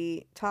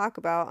community talk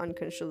about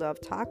unconditional love,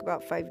 talk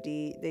about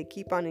 5D. They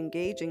keep on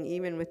engaging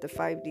even with the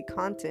 5D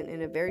content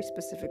in a very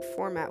specific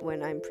format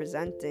when I'm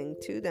presenting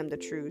to them the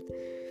truth,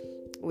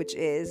 which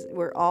is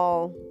we're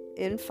all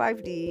in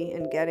 5D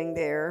and getting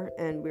there,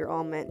 and we're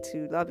all meant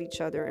to love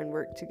each other and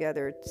work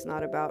together. It's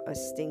not about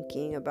us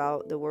thinking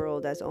about the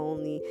world as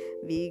only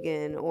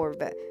vegan or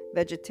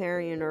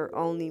vegetarian or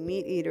only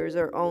meat eaters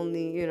or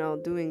only,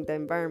 doing the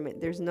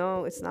environment.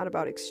 It's not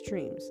about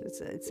extremes.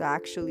 It's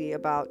actually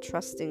about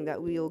trusting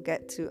that we'll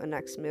get to a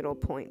next middle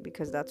point,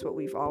 because that's what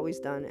we've always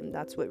done, and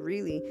that's what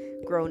really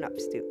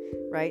grown-ups do,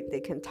 right?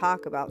 They can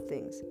talk about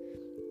things.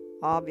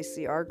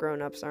 Obviously, our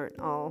grown-ups aren't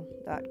all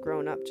that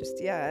grown up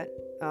just yet,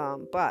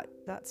 but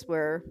that's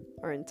where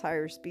our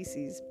entire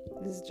species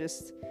has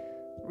just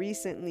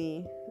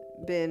recently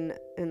been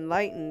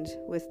enlightened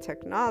with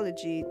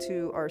technology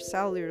to our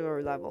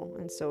cellular level.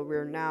 And so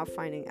we're now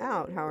finding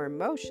out how our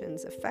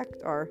emotions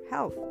affect our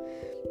health,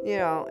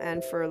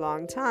 and for a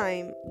long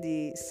time,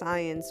 the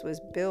science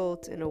was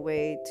built in a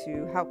way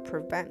to help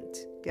prevent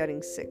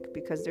getting sick,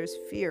 because there's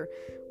fear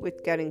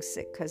with getting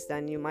sick, because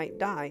then you might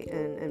die,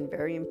 and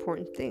very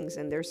important things.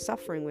 And there's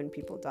suffering when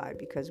people die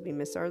because we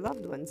miss our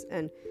loved ones.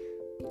 And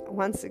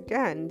once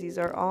again, these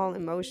are all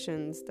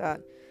emotions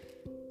that,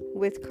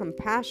 with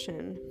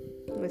compassion,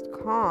 with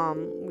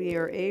calm, we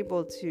are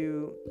able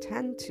to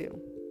tend to.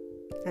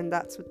 And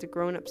that's what the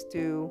grown-ups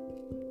do,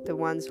 the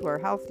ones who are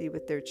healthy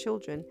with their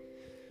children.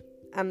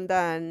 And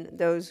then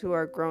those who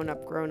are grown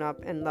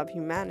up and love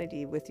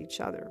humanity with each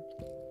other.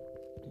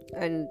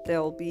 And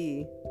there'll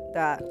be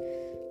that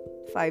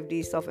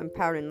 5D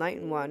self-empowered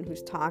enlightened one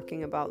who's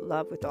talking about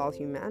love with all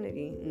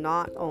humanity,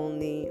 not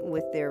only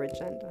with their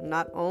agenda.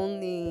 Not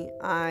only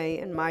I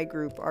and my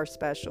group are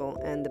special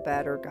and the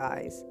better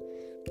guys.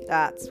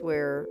 That's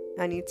where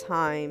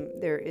anytime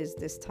there is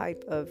this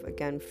type of,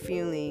 again,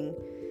 feeling,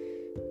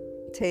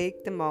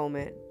 take the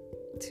moment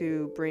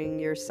to bring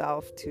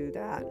yourself to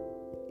that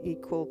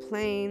equal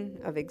plane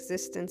of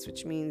existence,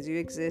 which means you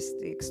exist,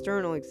 the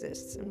external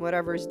exists, and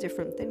whatever is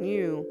different than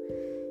you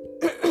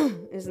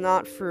is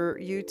not for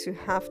you to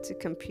have to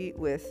compete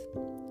with,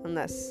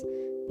 unless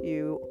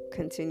you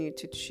continue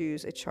to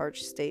choose a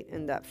charged state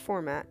in that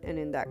format. And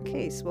in that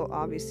case, well,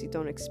 obviously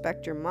don't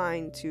expect your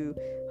mind to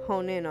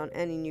hone in on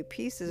any new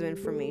pieces of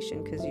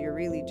information, because you're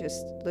really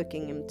just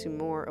looking into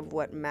more of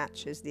what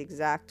matches the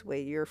exact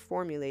way you're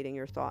formulating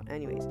your thought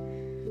anyways.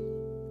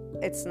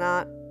 It's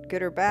not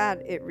good or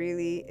bad, it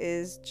really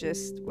is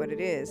just what it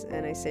is.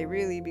 And I say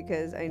really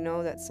because I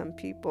know that some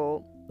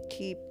people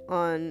keep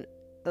on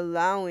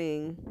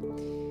allowing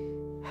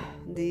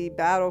the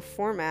battle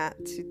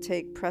format to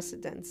take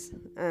precedence,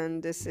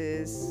 and this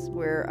is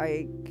where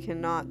I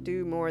cannot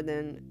do more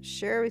than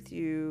share with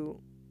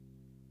you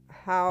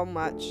how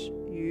much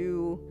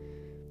you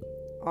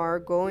are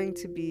going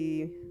to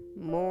be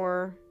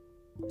more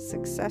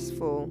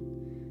successful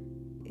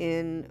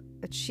in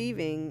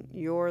achieving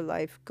your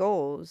life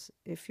goals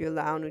if you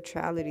allow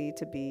neutrality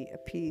to be a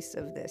piece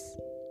of this.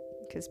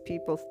 Because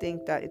people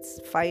think that it's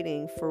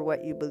fighting for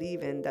what you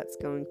believe in that's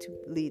going to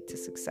lead to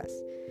success.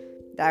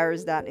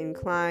 There's that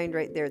inclined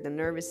right there. The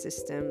nervous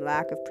system,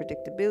 lack of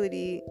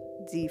predictability,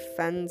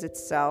 defends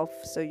itself.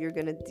 So you're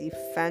going to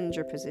defend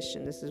your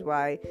position. This is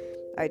why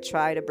I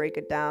try to break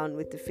it down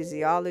with the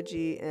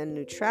physiology and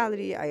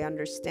neutrality. I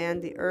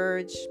understand the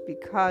urge,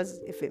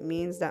 because if it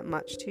means that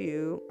much to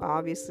you,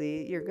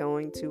 obviously you're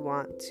going to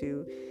want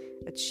to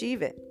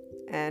achieve it.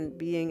 And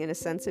being in a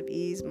sense of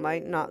ease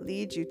might not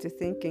lead you to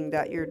thinking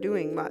that you're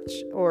doing much,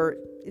 or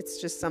it's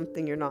just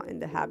something you're not in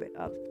the habit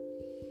of.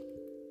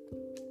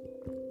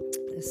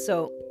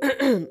 So,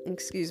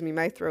 excuse me,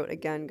 my throat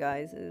again,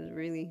 guys, is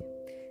really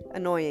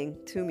annoying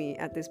to me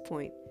at this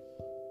point.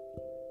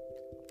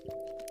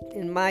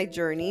 In my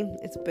journey,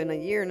 it's been a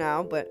year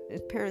now, but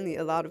apparently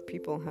a lot of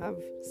people have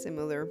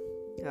similar,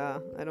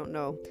 I don't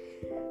know,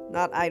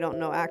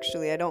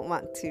 actually, I don't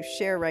want to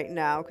share right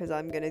now because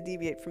I'm going to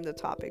deviate from the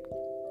topic.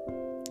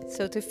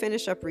 So to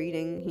finish up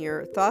reading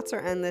here, thoughts are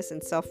endless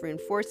and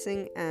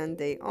self-reinforcing, and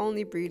they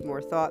only breed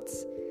more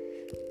thoughts.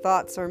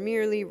 Thoughts are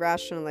merely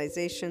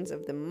rationalizations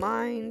of the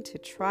mind to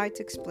try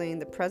to explain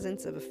the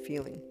presence of a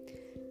feeling.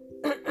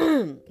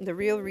 The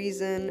real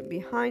reason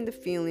behind the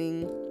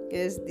feeling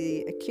is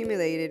the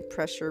accumulated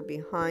pressure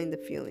behind the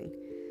feeling,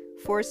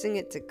 forcing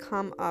it to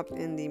come up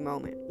in the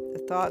moment.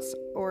 The thoughts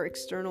or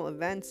external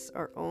events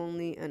are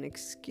only an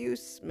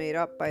excuse made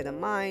up by the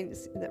mind.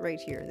 That right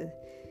here, the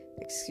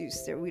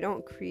excuse there. We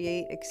don't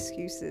create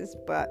excuses,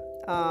 but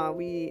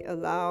we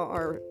allow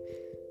our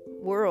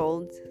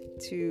world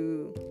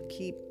to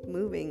keep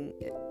moving.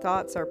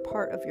 Thoughts are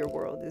part of your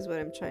world, is what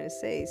I'm trying to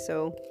say.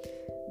 So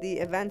the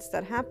events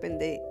that happen,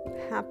 they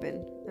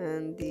happen,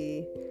 and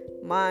the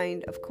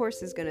mind, of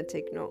course, is going to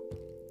take note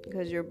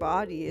because your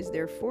body is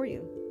there for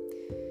you.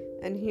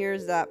 And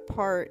here's that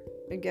part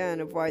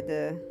again of why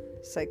the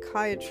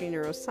psychiatry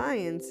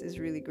neuroscience is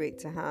really great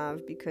to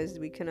have, because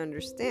we can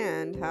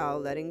understand how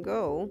letting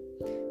go,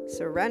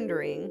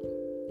 surrendering,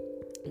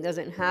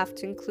 doesn't have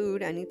to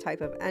include any type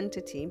of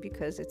entity,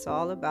 because it's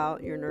all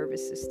about your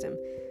nervous system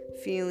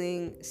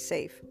feeling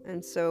safe.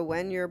 And so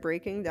when you're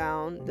breaking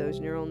down those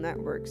neural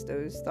networks,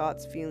 those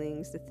thoughts,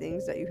 feelings, the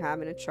things that you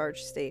have in a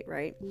charged state,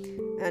 right?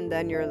 And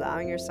then you're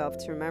allowing yourself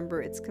to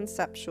remember it's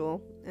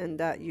conceptual, and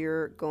that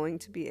you're going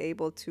to be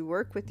able to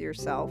work with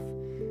yourself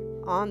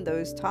on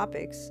those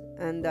topics,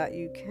 and that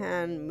you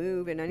can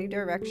move in any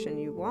direction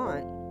you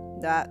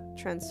want. That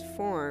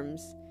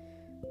transforms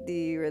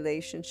the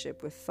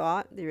relationship with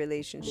thought, the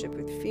relationship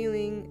with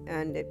feeling,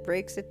 and it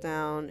breaks it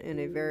down in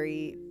a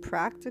very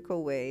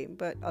practical way,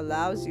 but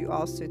allows you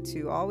also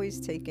to always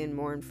take in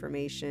more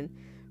information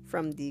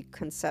from the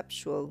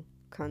conceptual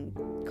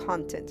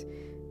content.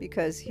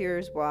 Because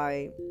here's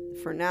why,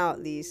 for now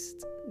at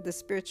least, the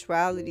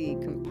spirituality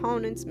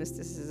components,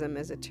 mysticism,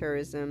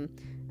 esotericism,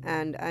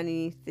 and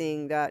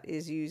anything that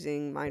is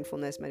using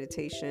mindfulness,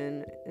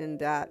 meditation, and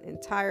that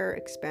entire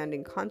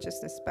expanding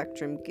consciousness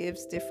spectrum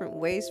gives different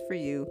ways for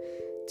you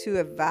to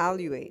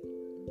evaluate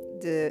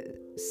the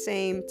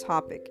same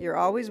topic. You're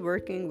always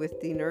working with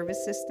the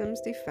nervous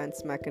system's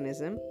defense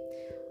mechanism,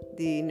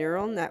 the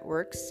neural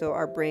networks, so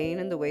our brain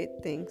and the way it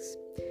thinks,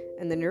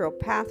 and the neural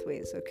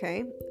pathways,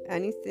 okay?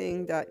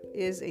 Anything that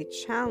is a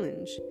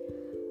challenge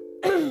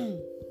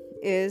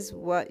is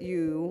what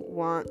you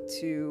want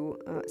to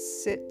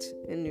sit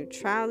in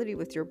neutrality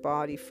with your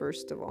body,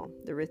 first of all,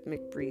 the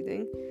rhythmic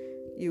breathing.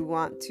 You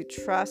want to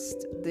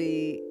trust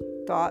the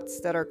thoughts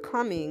that are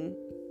coming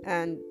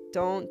and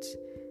don't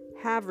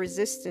have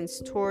resistance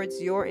towards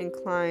your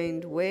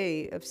inclined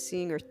way of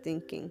seeing or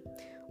thinking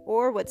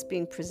or what's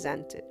being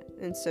presented.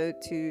 And so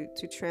to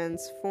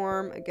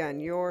transform, again,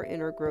 your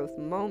inner growth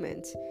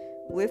moment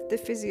with the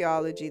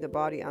physiology, the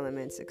body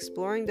elements,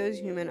 exploring those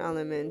human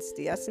elements,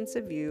 the essence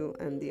of you,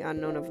 and the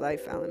unknown of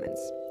life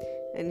elements.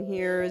 And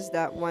here's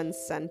that one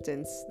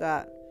sentence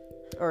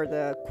or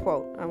the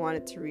quote I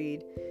wanted to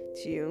read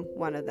to you,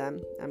 one of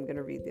them. I'm going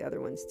to read the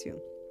other ones too.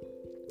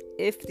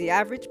 If the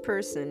average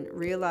person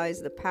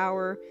realized the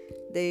power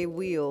they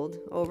wield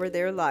over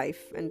their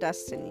life and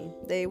destiny,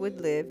 they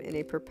would live in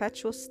a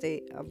perpetual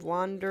state of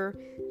wonder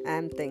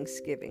and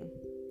thanksgiving.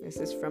 This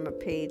is from a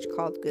page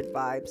called Good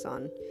Vibes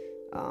on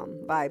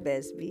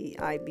Vibez,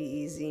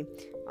 Vibez,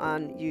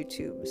 on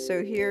YouTube.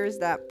 So here's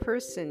that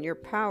person. Your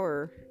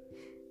power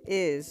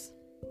is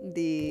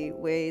the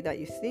way that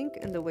you think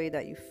and the way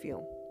that you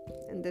feel.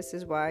 And this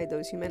is why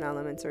those human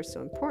elements are so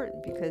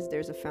important, because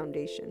there's a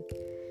foundation.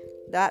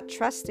 That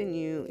trust in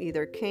you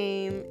either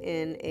came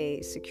in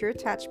a secure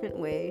attachment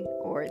way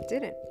or it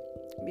didn't,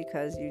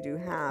 because you do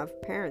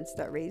have parents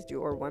that raised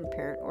you, or one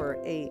parent,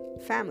 or a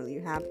family.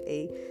 You have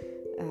a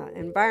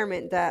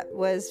environment that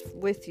was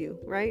with you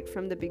right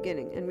from the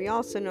beginning. And we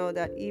also know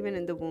that even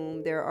in the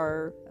womb there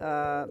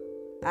are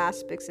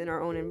aspects in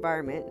our own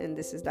environment, and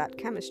this is that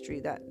chemistry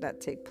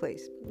that take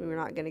place. We're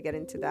not going to get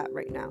into that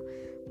right now,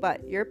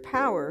 but your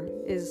power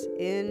is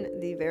in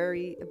the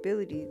very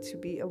ability to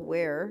be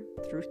aware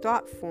through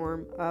thought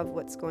form of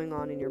what's going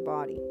on in your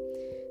body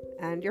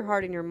and your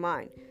heart and your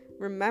mind.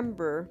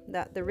 Remember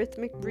that the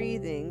rhythmic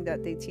breathing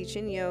that they teach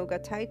in yoga,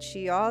 tai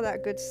chi, all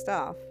that good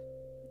stuff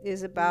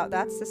is about,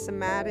 that's a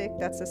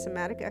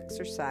somatic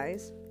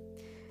exercise,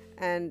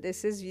 and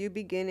this is you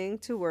beginning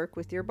to work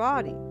with your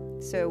body.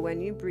 So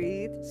when you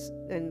breathe,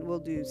 and we'll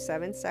do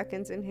 7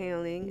 seconds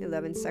inhaling,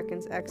 11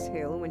 seconds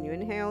exhale. When you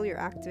inhale, you're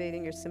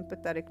activating your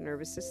sympathetic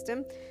nervous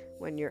system.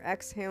 When you're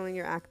exhaling,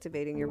 you're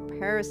activating your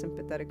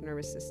parasympathetic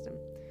nervous system.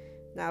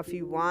 Now, if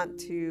you want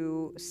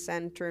to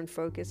center and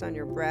focus on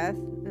your breath,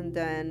 and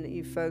then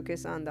you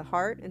focus on the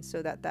heart, and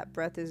so that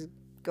breath is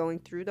going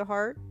through the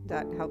heart,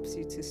 that helps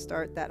you to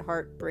start that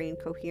heart-brain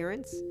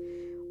coherence.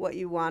 What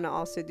you want to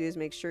also do is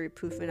make sure you're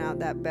poofing out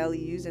that belly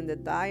using the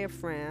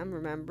diaphragm,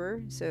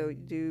 remember? So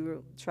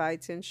do try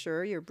to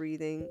ensure you're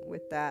breathing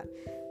with that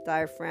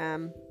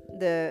diaphragm.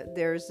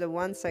 There's the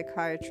one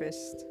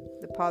psychiatrist,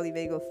 the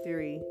polyvagal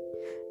theory.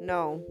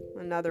 No,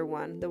 another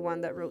one, the one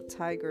that wrote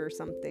Tiger or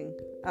something.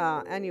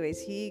 Anyways,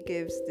 he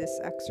gives this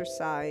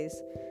exercise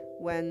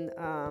when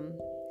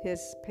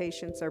his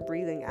patients are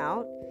breathing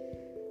out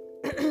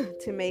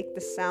to make the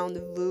sound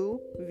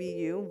VU,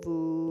 V-U,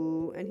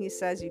 VU. And he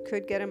says you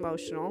could get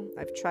emotional.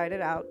 I've tried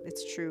it out.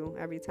 It's true.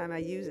 Every time I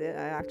use it,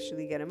 I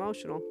actually get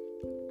emotional.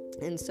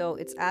 And so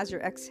it's as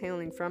you're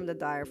exhaling from the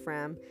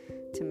diaphragm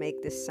to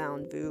make this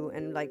sound VU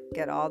and like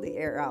get all the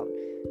air out.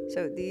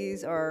 So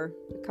these are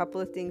a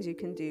couple of things you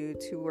can do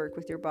to work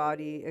with your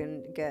body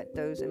and get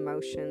those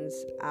emotions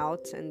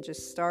out, and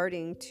just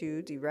starting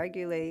to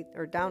downregulate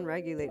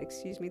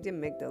the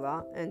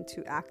amygdala and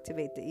to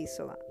activate the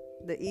isola.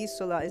 The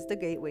isola is the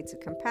gateway to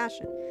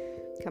compassion.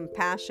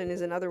 Compassion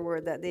is another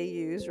word that they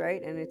use,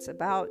 right? And it's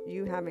about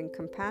you having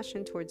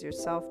compassion towards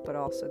yourself, but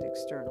also the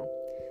external.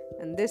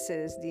 And this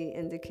is the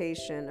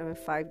indication of a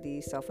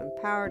 5D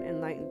self-empowered,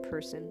 enlightened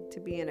person, to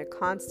be in a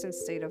constant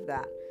state of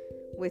that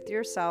with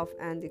yourself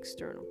and the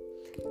external.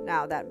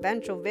 Now, that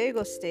ventral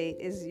vagal state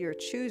is your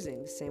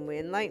choosing, the same way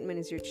enlightenment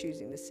is your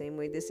choosing, the same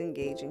way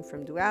disengaging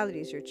from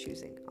duality is your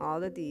choosing.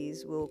 All of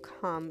these will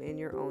come in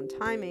your own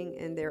timing,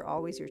 and they're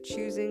always your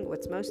choosing.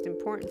 What's most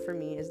important for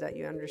me is that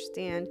you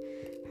understand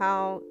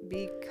how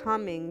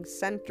becoming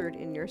centered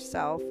in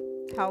yourself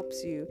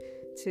helps you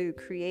to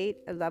create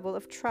a level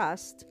of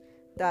trust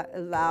that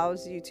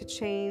allows you to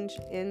change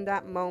in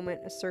that moment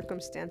a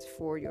circumstance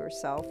for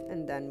yourself,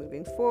 and then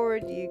moving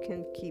forward you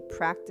can keep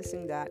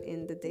practicing that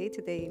in the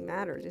day-to-day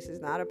matter. This is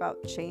not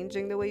about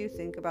changing the way you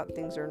think about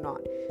things or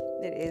not.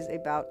 It is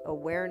about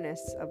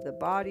awareness of the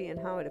body and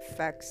how it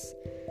affects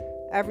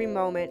every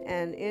moment,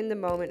 and in the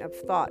moment of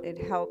thought it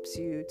helps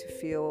you to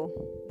feel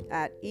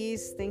at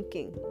ease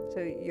thinking. So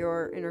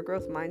your inner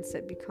growth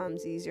mindset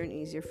becomes easier and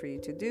easier for you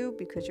to do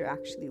because you're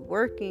actually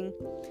working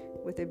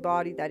with a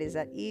body that is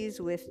at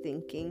ease with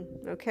thinking,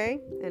 okay,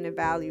 and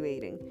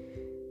evaluating.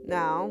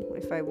 Now,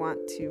 if I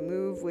want to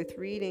move with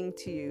reading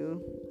to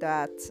you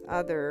that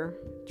other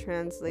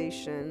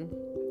translation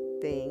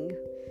thing,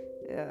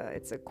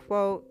 it's a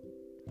quote.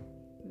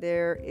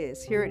 Here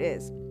it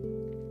is.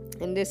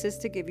 And this is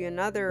to give you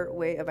another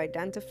way of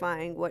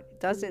identifying what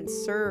doesn't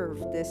serve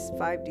this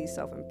 5D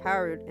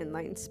self-empowered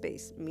enlightened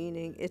space,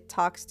 meaning it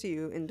talks to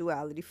you in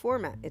duality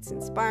format. It's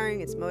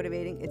inspiring, it's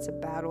motivating, it's a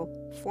battle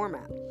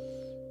format.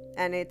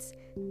 And it's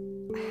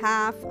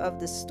half of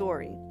the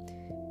story.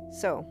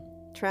 So,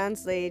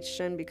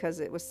 translation, because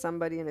it was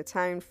somebody, an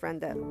Italian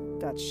friend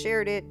that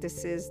shared it.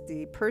 This is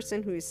the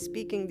person who is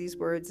speaking these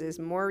words is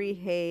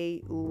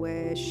Morihei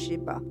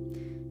Ueshiba.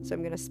 So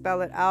I'm going to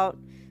spell it out.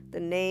 The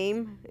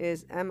name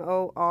is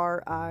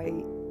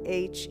Morihei.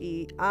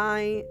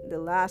 The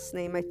last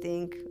name, I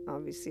think,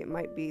 obviously it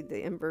might be the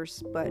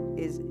inverse, but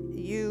is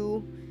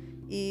Ueshiba.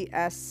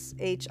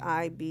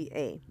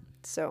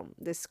 So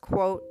this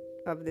quote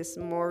of this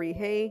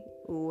Morihei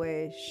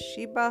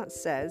Ueshiba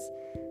says,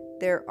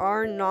 "There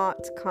are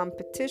not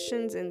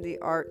competitions in the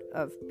art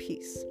of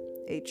peace.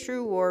 A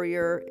true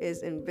warrior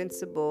is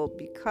invincible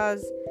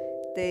because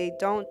they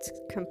don't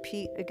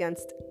compete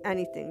against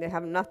anything. They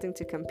have nothing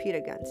to compete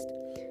against.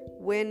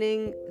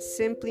 Winning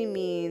simply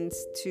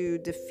means to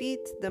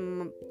defeat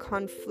the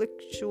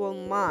conflictual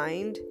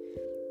mind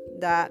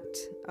that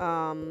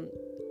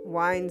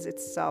winds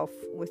itself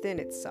within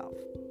itself."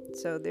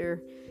 So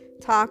they're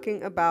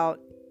talking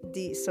about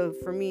so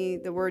for me,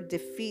 the word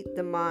defeat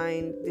the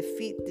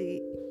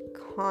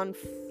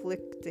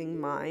conflicting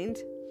mind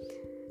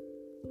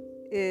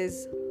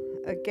is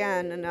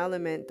again an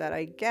element that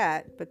I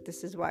get, but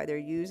this is why they're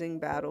using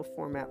battle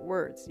format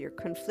words. Your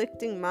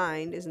conflicting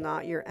mind is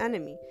not your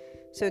enemy.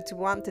 So to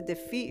want to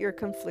defeat your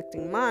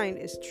conflicting mind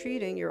is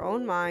treating your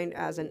own mind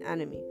as an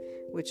enemy,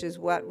 which is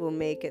what will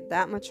make it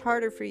that much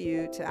harder for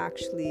you to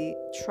actually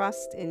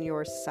trust in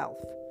yourself.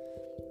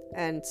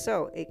 And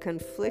so a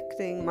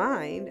conflicting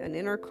mind, an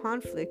inner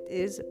conflict,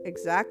 is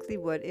exactly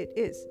what it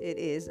is. It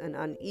is an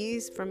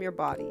unease from your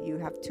body. You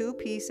have two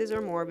pieces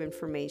or more of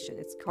information.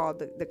 It's called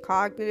the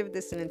cognitive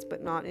dissonance,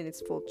 but not in its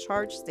full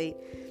charge state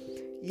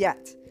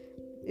yet.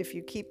 If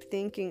you keep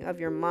thinking of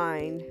your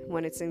mind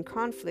when it's in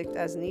conflict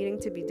as needing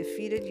to be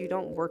defeated, you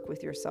don't work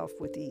with yourself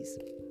with ease.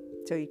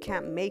 So you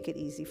can't make it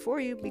easy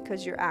for you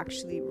because you're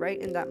actually right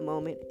in that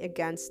moment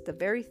against the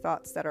very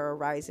thoughts that are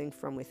arising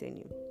from within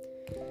you.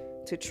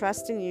 To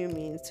trust in you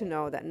means to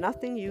know that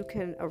nothing you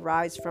can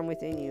arise from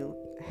within you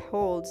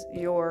holds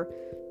your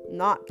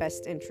not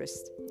best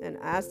interest. And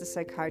as the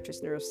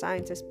psychiatrists,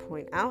 neuroscientists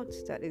point out,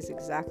 that is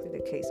exactly the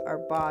case. Our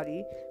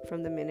body,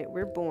 from the minute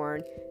we're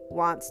born,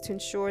 wants to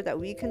ensure that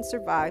we can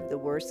survive the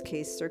worst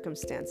case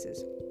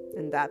circumstances.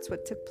 And that's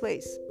what took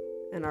place.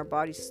 And our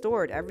body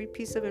stored every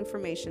piece of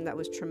information that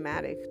was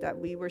traumatic, that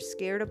we were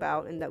scared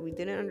about, and that we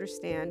didn't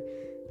understand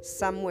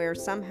somewhere,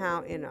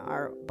 somehow in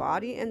our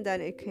body. And then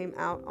it came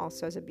out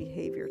also as a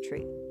behavior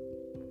trait.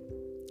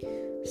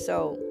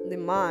 So the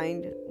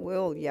mind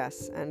will,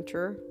 yes,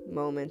 enter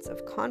moments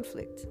of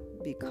conflict,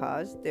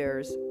 because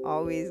there's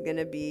always going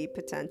to be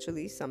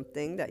potentially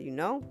something that you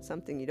know,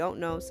 something you don't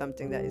know,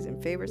 something that is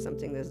in favor,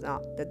 something that's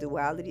not. The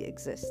duality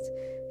exists.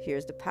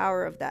 Here's the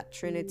power of that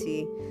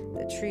trinity,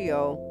 the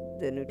trio,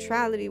 the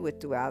neutrality with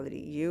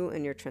duality, you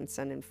and your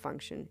transcendent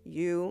function,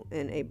 you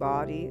in a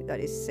body that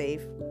is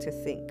safe to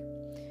think.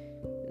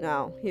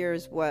 Now,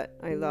 here's what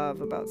I love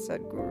about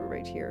Sadhguru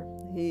right here.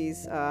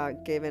 He's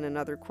given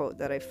another quote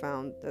that I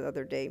found the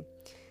other day.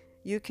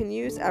 You can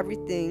use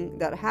everything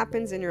that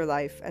happens in your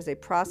life as a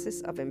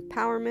process of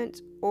empowerment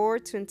or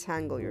to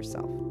entangle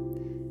yourself.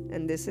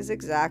 And this is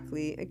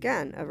exactly,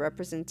 again, a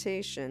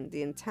representation.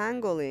 The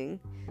entangling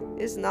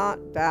is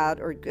not bad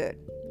or good,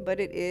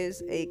 but it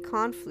is a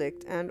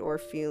conflict and or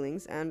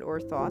feelings and or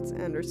thoughts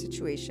and or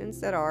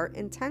situations that are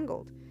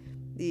entangled.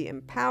 The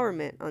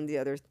empowerment, on the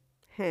other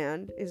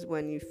hand, is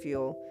when you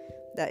feel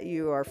that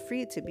you are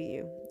free to be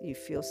you. You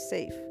feel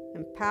safe.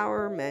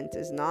 Empowerment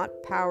is not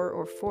power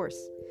or force.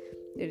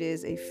 It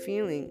is a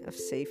feeling of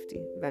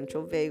safety,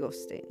 ventral vagal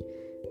state.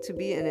 To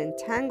be in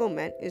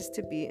entanglement is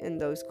to be in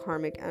those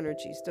karmic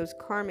energies, those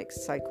karmic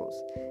cycles.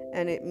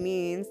 And it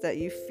means that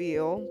you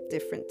feel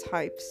different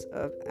types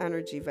of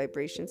energy,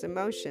 vibrations,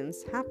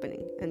 emotions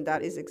happening. And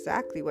that is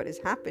exactly what is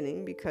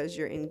happening, because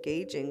you're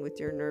engaging with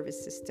your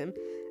nervous system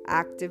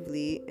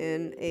actively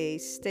in a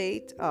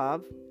state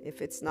of,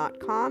 if it's not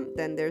calm,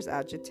 then there's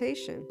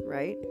agitation,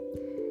 right?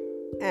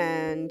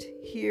 And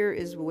here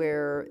is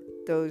where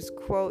those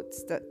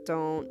quotes that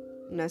don't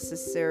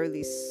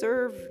necessarily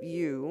serve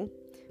you,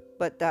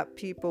 but that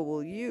people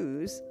will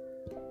use.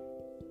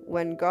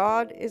 When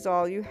God is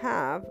all you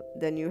have,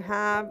 then you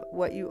have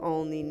what you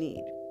only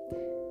need.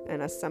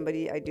 And as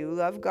somebody, I do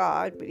love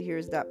God, but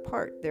here's that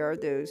part. There are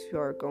those who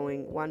are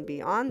going one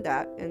beyond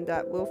that, and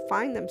that will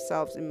find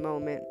themselves in a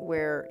moment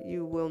where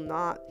you will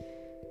not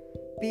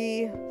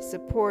be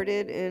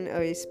supported in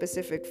a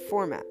specific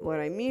format. What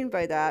I mean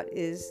by that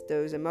is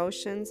those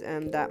emotions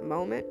and that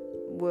moment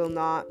will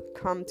not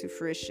come to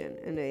fruition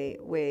in a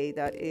way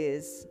that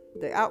is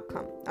the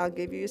outcome. I'll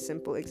give you a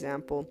simple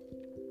example,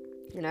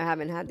 and I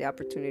haven't had the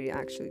opportunity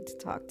actually to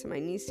talk to my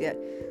niece yet,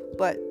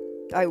 but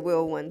I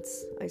will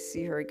once I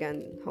see her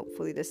again,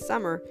 hopefully this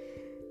summer.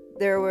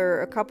 There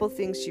were a couple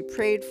things she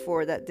prayed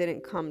for that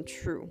didn't come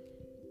true,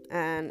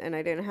 and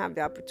I didn't have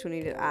the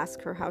opportunity to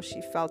ask her how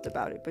she felt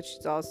about it, but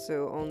she's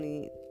also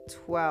only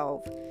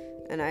 12,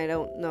 and I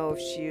don't know if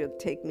she would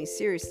take me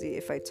seriously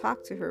if I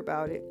talked to her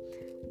about it.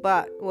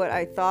 But what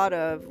I thought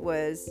of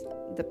was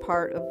the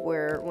part of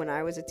where, when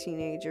I was a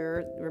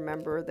teenager,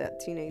 remember that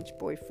teenage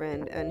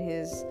boyfriend and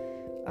his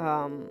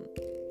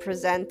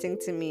presenting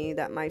to me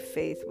that my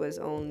faith was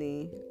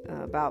only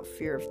about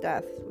fear of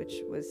death,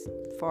 which was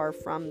far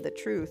from the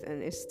truth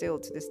and is still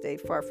to this day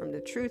far from the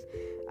truth.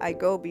 I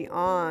go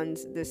beyond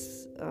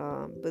this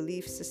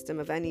belief system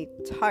of any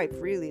type,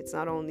 really. It's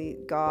not only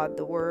God,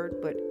 the Word,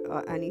 but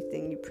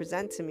anything you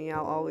present to me,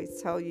 I'll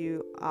always tell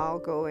you, I'll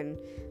go and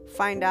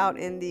find out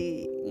in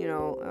the,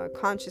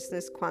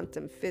 consciousness,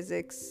 quantum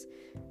physics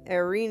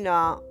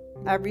arena,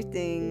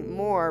 everything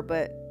more,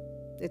 but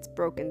it's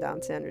broken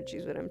down to energy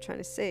is what I'm trying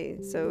to say.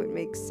 So it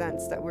makes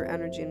sense that we're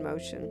energy in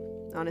motion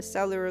on a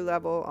cellular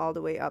level all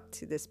the way up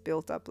to this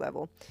built up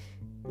level.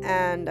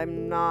 And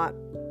I'm not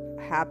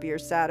happy or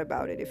sad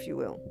about it, if you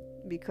will,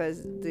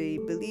 because the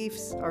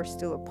beliefs are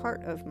still a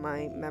part of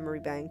my memory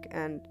bank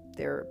and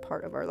they're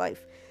part of our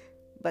life.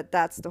 But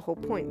that's the whole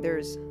point.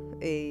 There's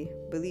a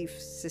belief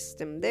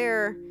system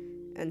there.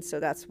 And so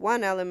that's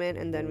one element.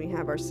 And then we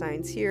have our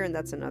science here, and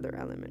that's another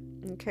element.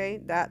 Okay.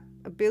 That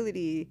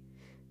ability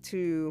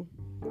to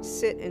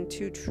sit in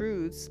two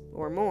truths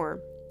or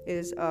more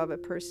is of a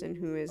person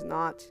who is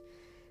not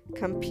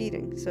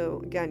competing.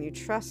 So again, you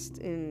trust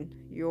in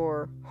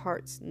your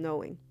heart's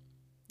knowing,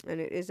 and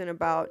it isn't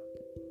about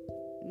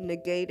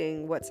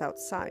negating what's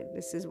outside.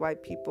 This is why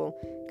people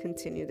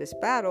continue this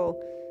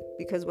battle,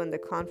 because when the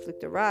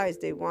conflict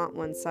arises, they want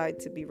one side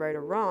to be right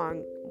or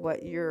wrong.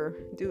 What you're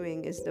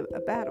doing is a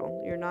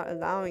battle. You're not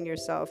allowing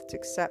yourself to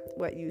accept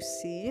what you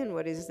see and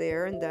what is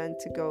there, and then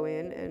to go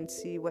in and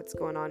see what's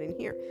going on in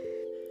here,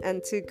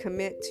 and to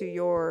commit to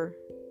your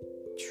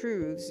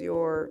truths,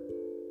 your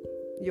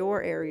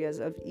areas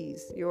of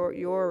ease,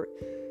 your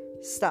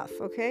stuff,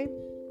 okay?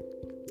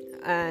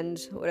 And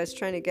what I was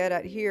trying to get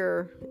at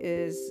here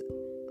is,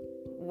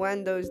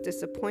 when those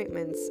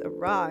disappointments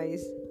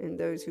arise in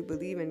those who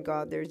believe in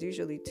God, there's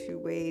usually two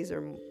ways,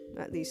 or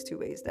at least two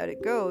ways that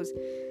it goes.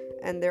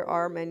 And there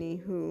are many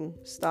who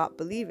stop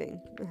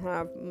believing. I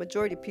have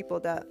majority of people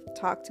that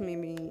talk to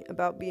me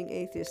about being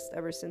atheist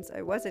ever since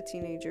I was a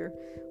teenager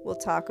will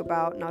talk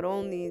about not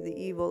only the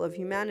evil of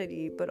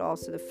humanity, but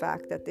also the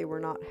fact that they were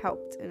not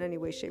helped in any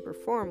way, shape, or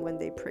form when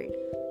they prayed.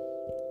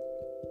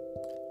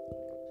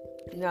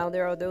 Now,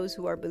 there are those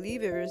who are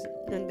believers,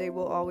 and they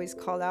will always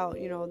call out,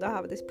 they'll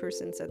have this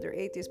person said they're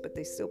atheist, but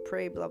they still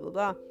pray, blah, blah,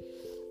 blah.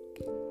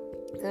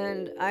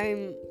 And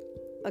I'm,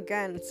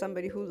 again,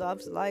 somebody who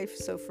loves life.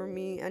 So for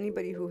me,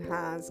 anybody who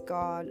has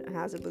God,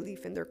 has a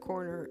belief in their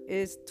corner,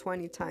 is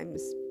 20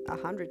 times,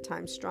 100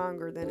 times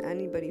stronger than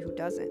anybody who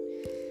doesn't.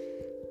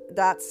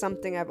 That's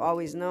something I've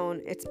always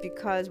known. It's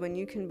because when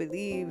you can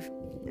believe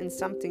in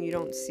something you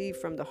don't see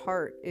from the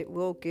heart, it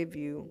will give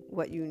you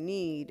what you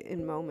need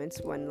in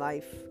moments when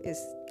life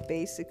is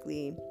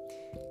basically,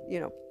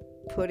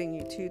 putting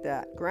you to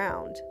that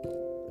ground.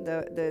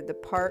 The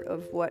part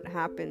of what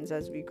happens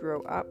as we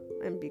grow up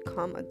and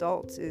become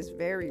adults is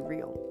very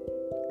real.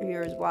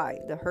 Here's why.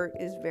 The hurt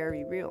is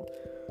very real.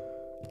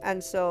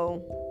 And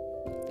so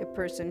a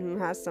person who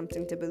has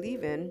something to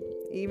believe in,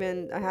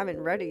 even, I haven't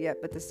read it yet,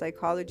 but the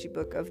psychology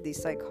book of the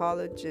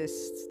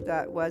psychologist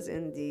that was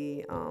in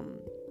the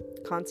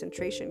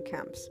concentration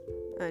camps,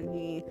 and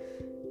he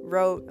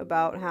wrote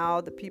about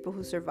how the people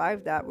who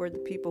survived that were the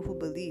people who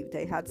believed.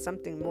 They had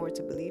something more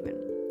to believe in.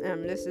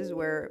 And this is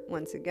where,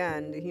 once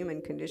again, the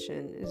human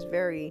condition is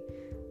very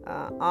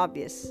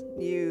obvious.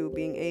 You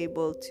being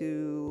able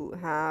to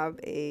have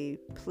a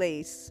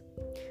place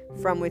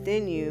from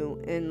within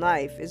you in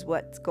life is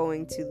what's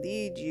going to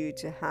lead you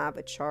to have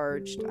a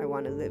charged, I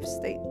want to live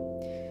state.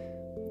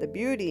 The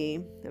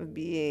beauty of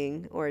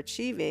being or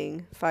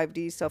achieving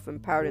 5D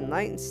self-empowered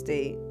enlightened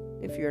state,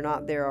 if you're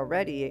not there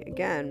already,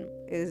 again,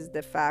 is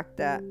the fact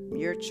that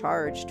you're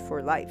charged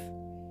for life.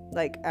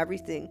 Like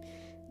everything,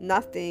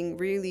 nothing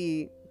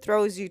really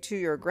throws you to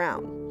your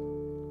ground.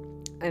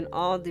 And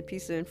all the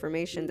piece of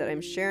information that I'm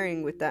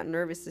sharing with that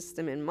nervous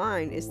system in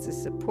mind is to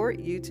support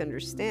you to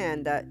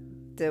understand that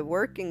the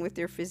working with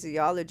your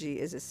physiology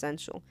is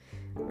essential.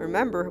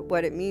 Remember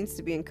what it means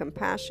to be in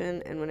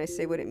compassion, and when I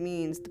say what it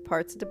means, the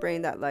parts of the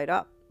brain that light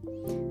up.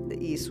 The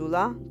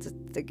insula,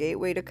 the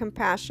gateway to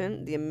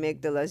compassion. The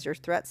amygdala is your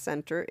threat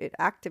center. It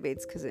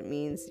activates because it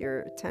means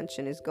your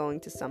attention is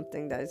going to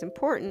something that is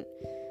important.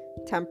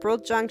 Temporal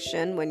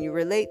junction, when you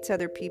relate to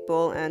other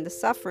people and the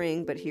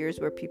suffering, but here's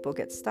where people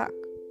get stuck.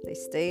 They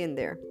stay in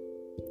there.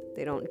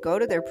 They don't go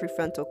to their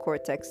prefrontal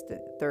cortex, the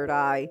third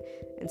eye,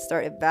 and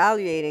start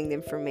evaluating the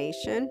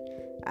information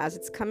as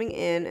it's coming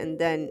in and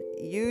then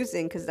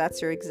using, because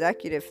that's your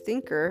executive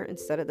thinker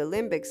instead of the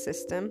limbic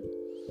system,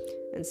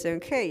 and say,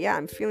 okay, yeah,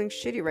 I'm feeling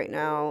shitty right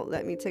now.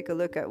 Let me take a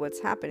look at what's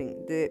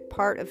happening. The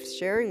part of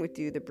sharing with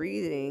you the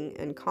breathing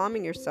and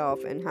calming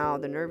yourself and how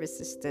the nervous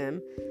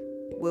system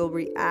will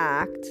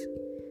react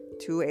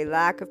to a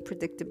lack of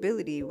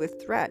predictability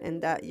with threat,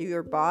 and that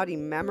your body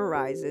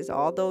memorizes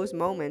all those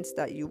moments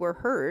that you were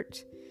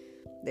hurt.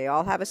 They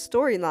all have a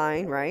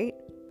storyline, right?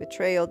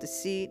 Betrayal,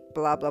 deceit,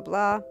 blah, blah,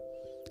 blah.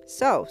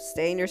 So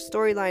stay in your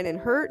storyline and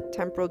hurt,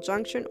 temporal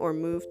junction, or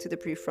move to the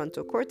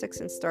prefrontal cortex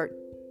and start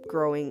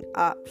growing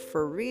up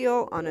for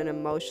real on an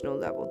emotional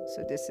level.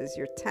 So this is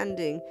your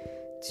tending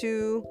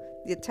to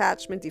the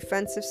attachment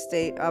defensive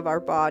state of our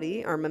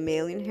body. Our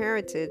mammalian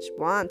heritage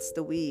wants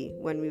the we.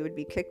 When we would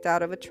be kicked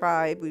out of a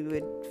tribe, we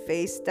would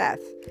face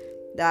death.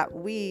 That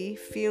we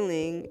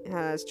feeling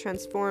has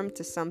transformed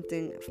to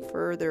something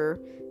further.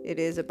 It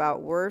is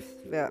about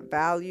worth,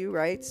 value,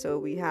 right? So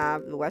we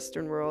have the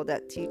Western world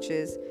that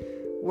teaches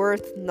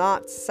worth,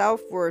 not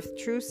self-worth,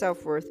 true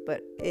self-worth,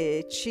 but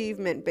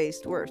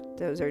achievement-based worth.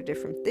 Those are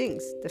different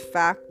things. The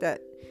fact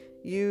that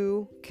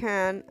you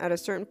can, at a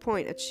certain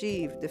point,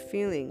 achieve the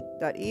feeling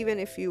that even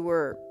if you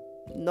were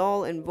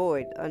null and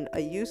void, a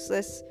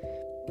useless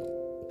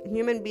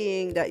human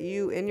being, that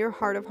you, in your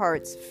heart of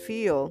hearts,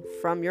 feel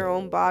from your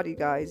own body,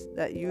 guys,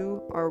 that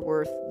you are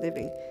worth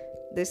living.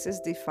 This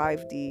is the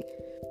 5D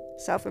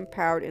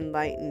self-empowered,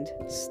 enlightened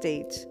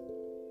state.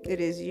 It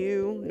is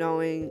you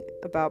knowing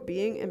about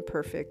being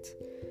imperfect,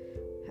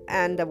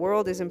 and the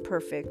world is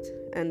imperfect,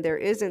 and there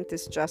isn't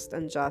this just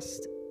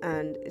unjust.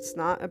 And it's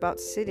not about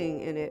sitting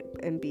in it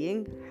and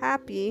being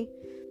happy.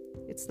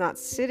 It's not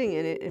sitting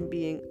in it and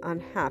being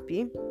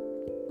unhappy.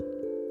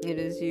 It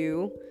is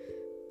you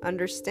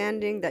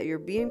understanding that you're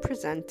being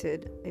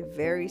presented a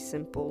very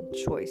simple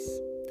choice.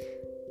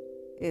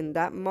 In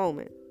that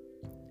moment,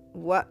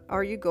 what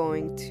are you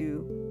going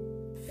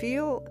to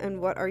feel and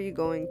what are you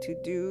going to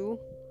do?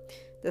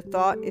 The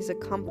thought is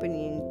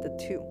accompanying the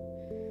two.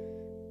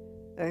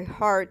 A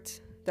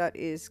heart that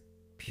is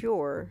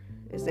pure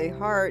is a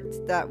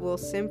heart that will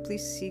simply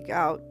seek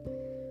out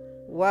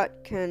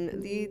what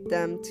can lead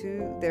them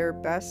to their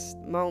best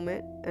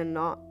moment and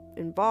not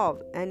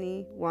involve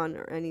anyone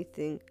or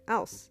anything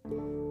else.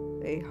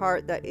 A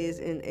heart that is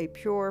in a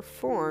pure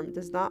form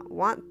does not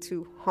want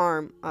to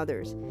harm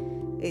others.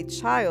 A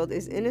child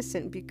is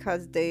innocent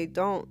because they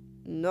don't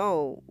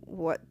know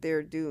what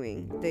they're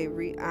doing. They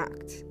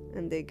react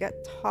and they get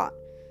taught.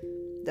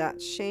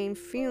 That shame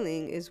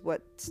feeling is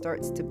what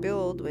starts to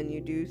build when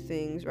you do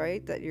things,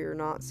 right, that you're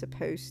not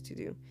supposed to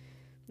do.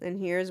 And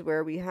here's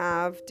where we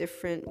have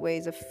different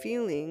ways of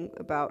feeling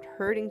about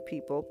hurting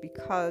people,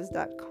 because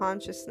that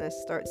consciousness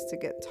starts to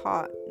get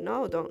taught.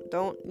 No,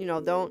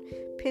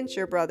 don't pinch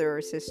your brother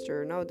or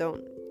sister. No,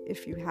 don't.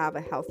 If you have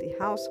a healthy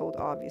household,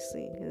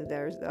 obviously, and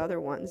there's the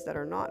other ones that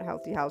are not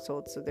healthy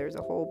households. So there's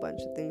a whole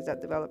bunch of things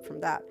that develop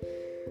from that.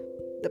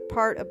 The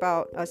part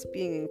about us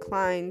being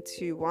inclined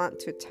to want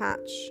to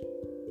attach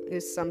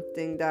is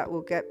something that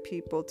will get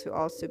people to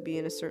also be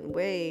in a certain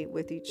way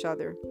with each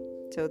other.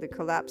 So the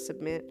collapse,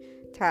 submit,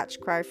 attach,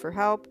 cry for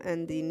help,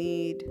 and the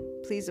need,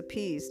 please,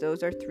 appease.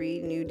 Those are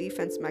 3 new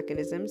defense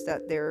mechanisms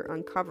that they're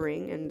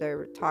uncovering, and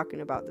they're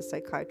talking about, the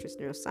psychiatrist,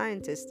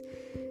 neuroscientist,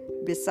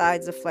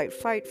 besides the flight,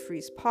 fight,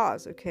 freeze,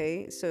 pause.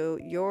 Okay, so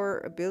your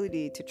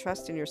ability to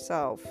trust in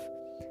yourself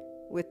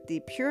with the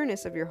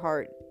pureness of your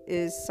heart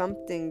is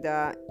something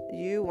that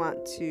you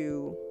want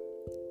to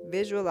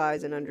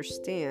visualize and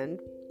understand,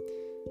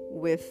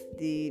 with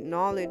the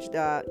knowledge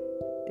that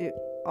it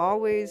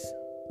always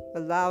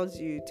allows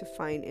you to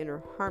find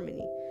inner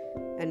harmony,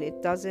 and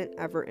it doesn't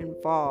ever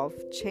involve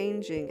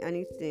changing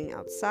anything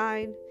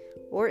outside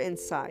or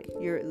inside.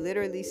 You're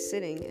literally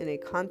sitting in a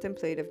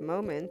contemplative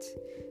moment,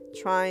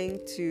 trying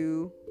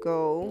to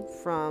go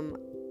from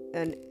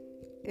an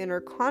inner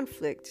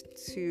conflict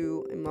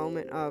to a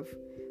moment of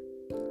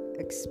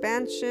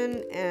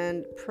expansion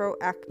and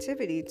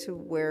proactivity to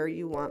where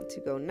you want to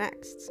go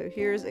next. So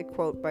here's a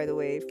quote, by the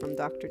way, from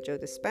Dr. Joe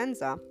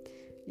Dispenza.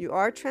 You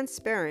are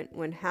transparent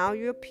when how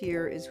you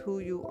appear is who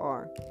you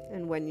are,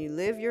 and when you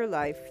live your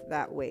life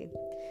that way,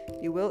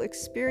 you will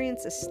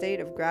experience a state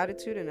of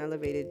gratitude and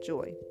elevated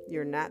joy,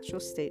 your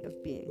natural state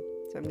of being.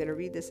 So I'm going to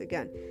read this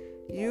again.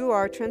 You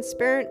are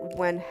transparent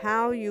when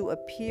how you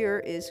appear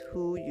is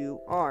who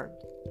you are.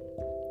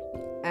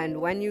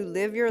 And when you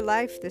live your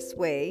life this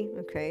way,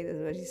 okay, this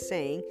is what he's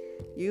saying,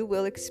 you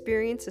will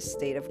experience a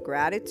state of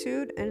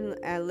gratitude and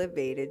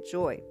elevated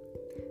joy.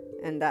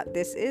 And that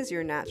this is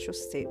your natural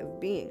state of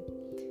being.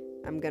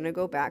 I'm going to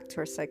go back to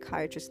our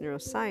psychiatrist,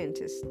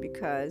 neuroscientist,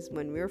 because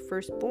when we're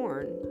first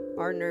born,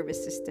 our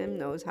nervous system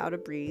knows how to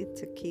breathe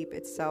to keep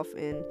itself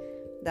in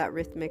that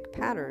rhythmic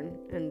pattern.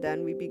 And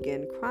then we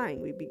begin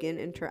crying, we begin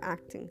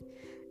interacting,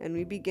 and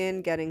we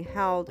begin getting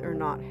held or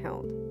not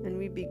held. And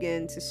we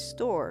begin to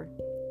store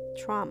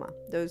trauma,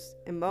 those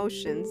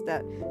emotions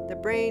that the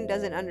brain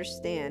doesn't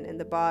understand and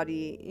the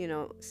body,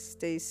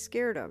 stays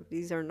scared of.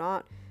 These are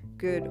not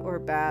good or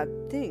bad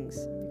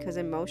things, because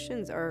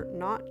emotions are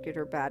not good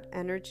or bad.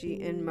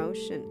 Energy in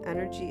motion.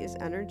 Energy is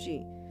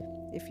energy.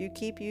 If you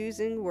keep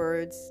using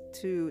words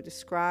to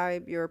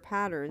describe your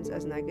patterns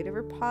as negative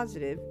or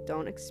positive,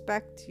 don't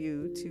expect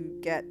you to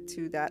get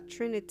to that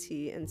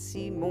trinity and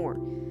see more,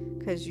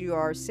 because you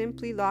are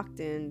simply locked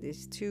in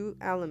these 2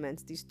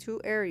 elements, these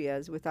 2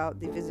 areas, without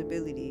the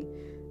visibility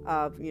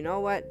of,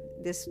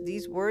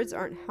 these words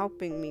aren't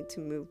helping me to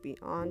move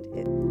beyond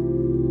it.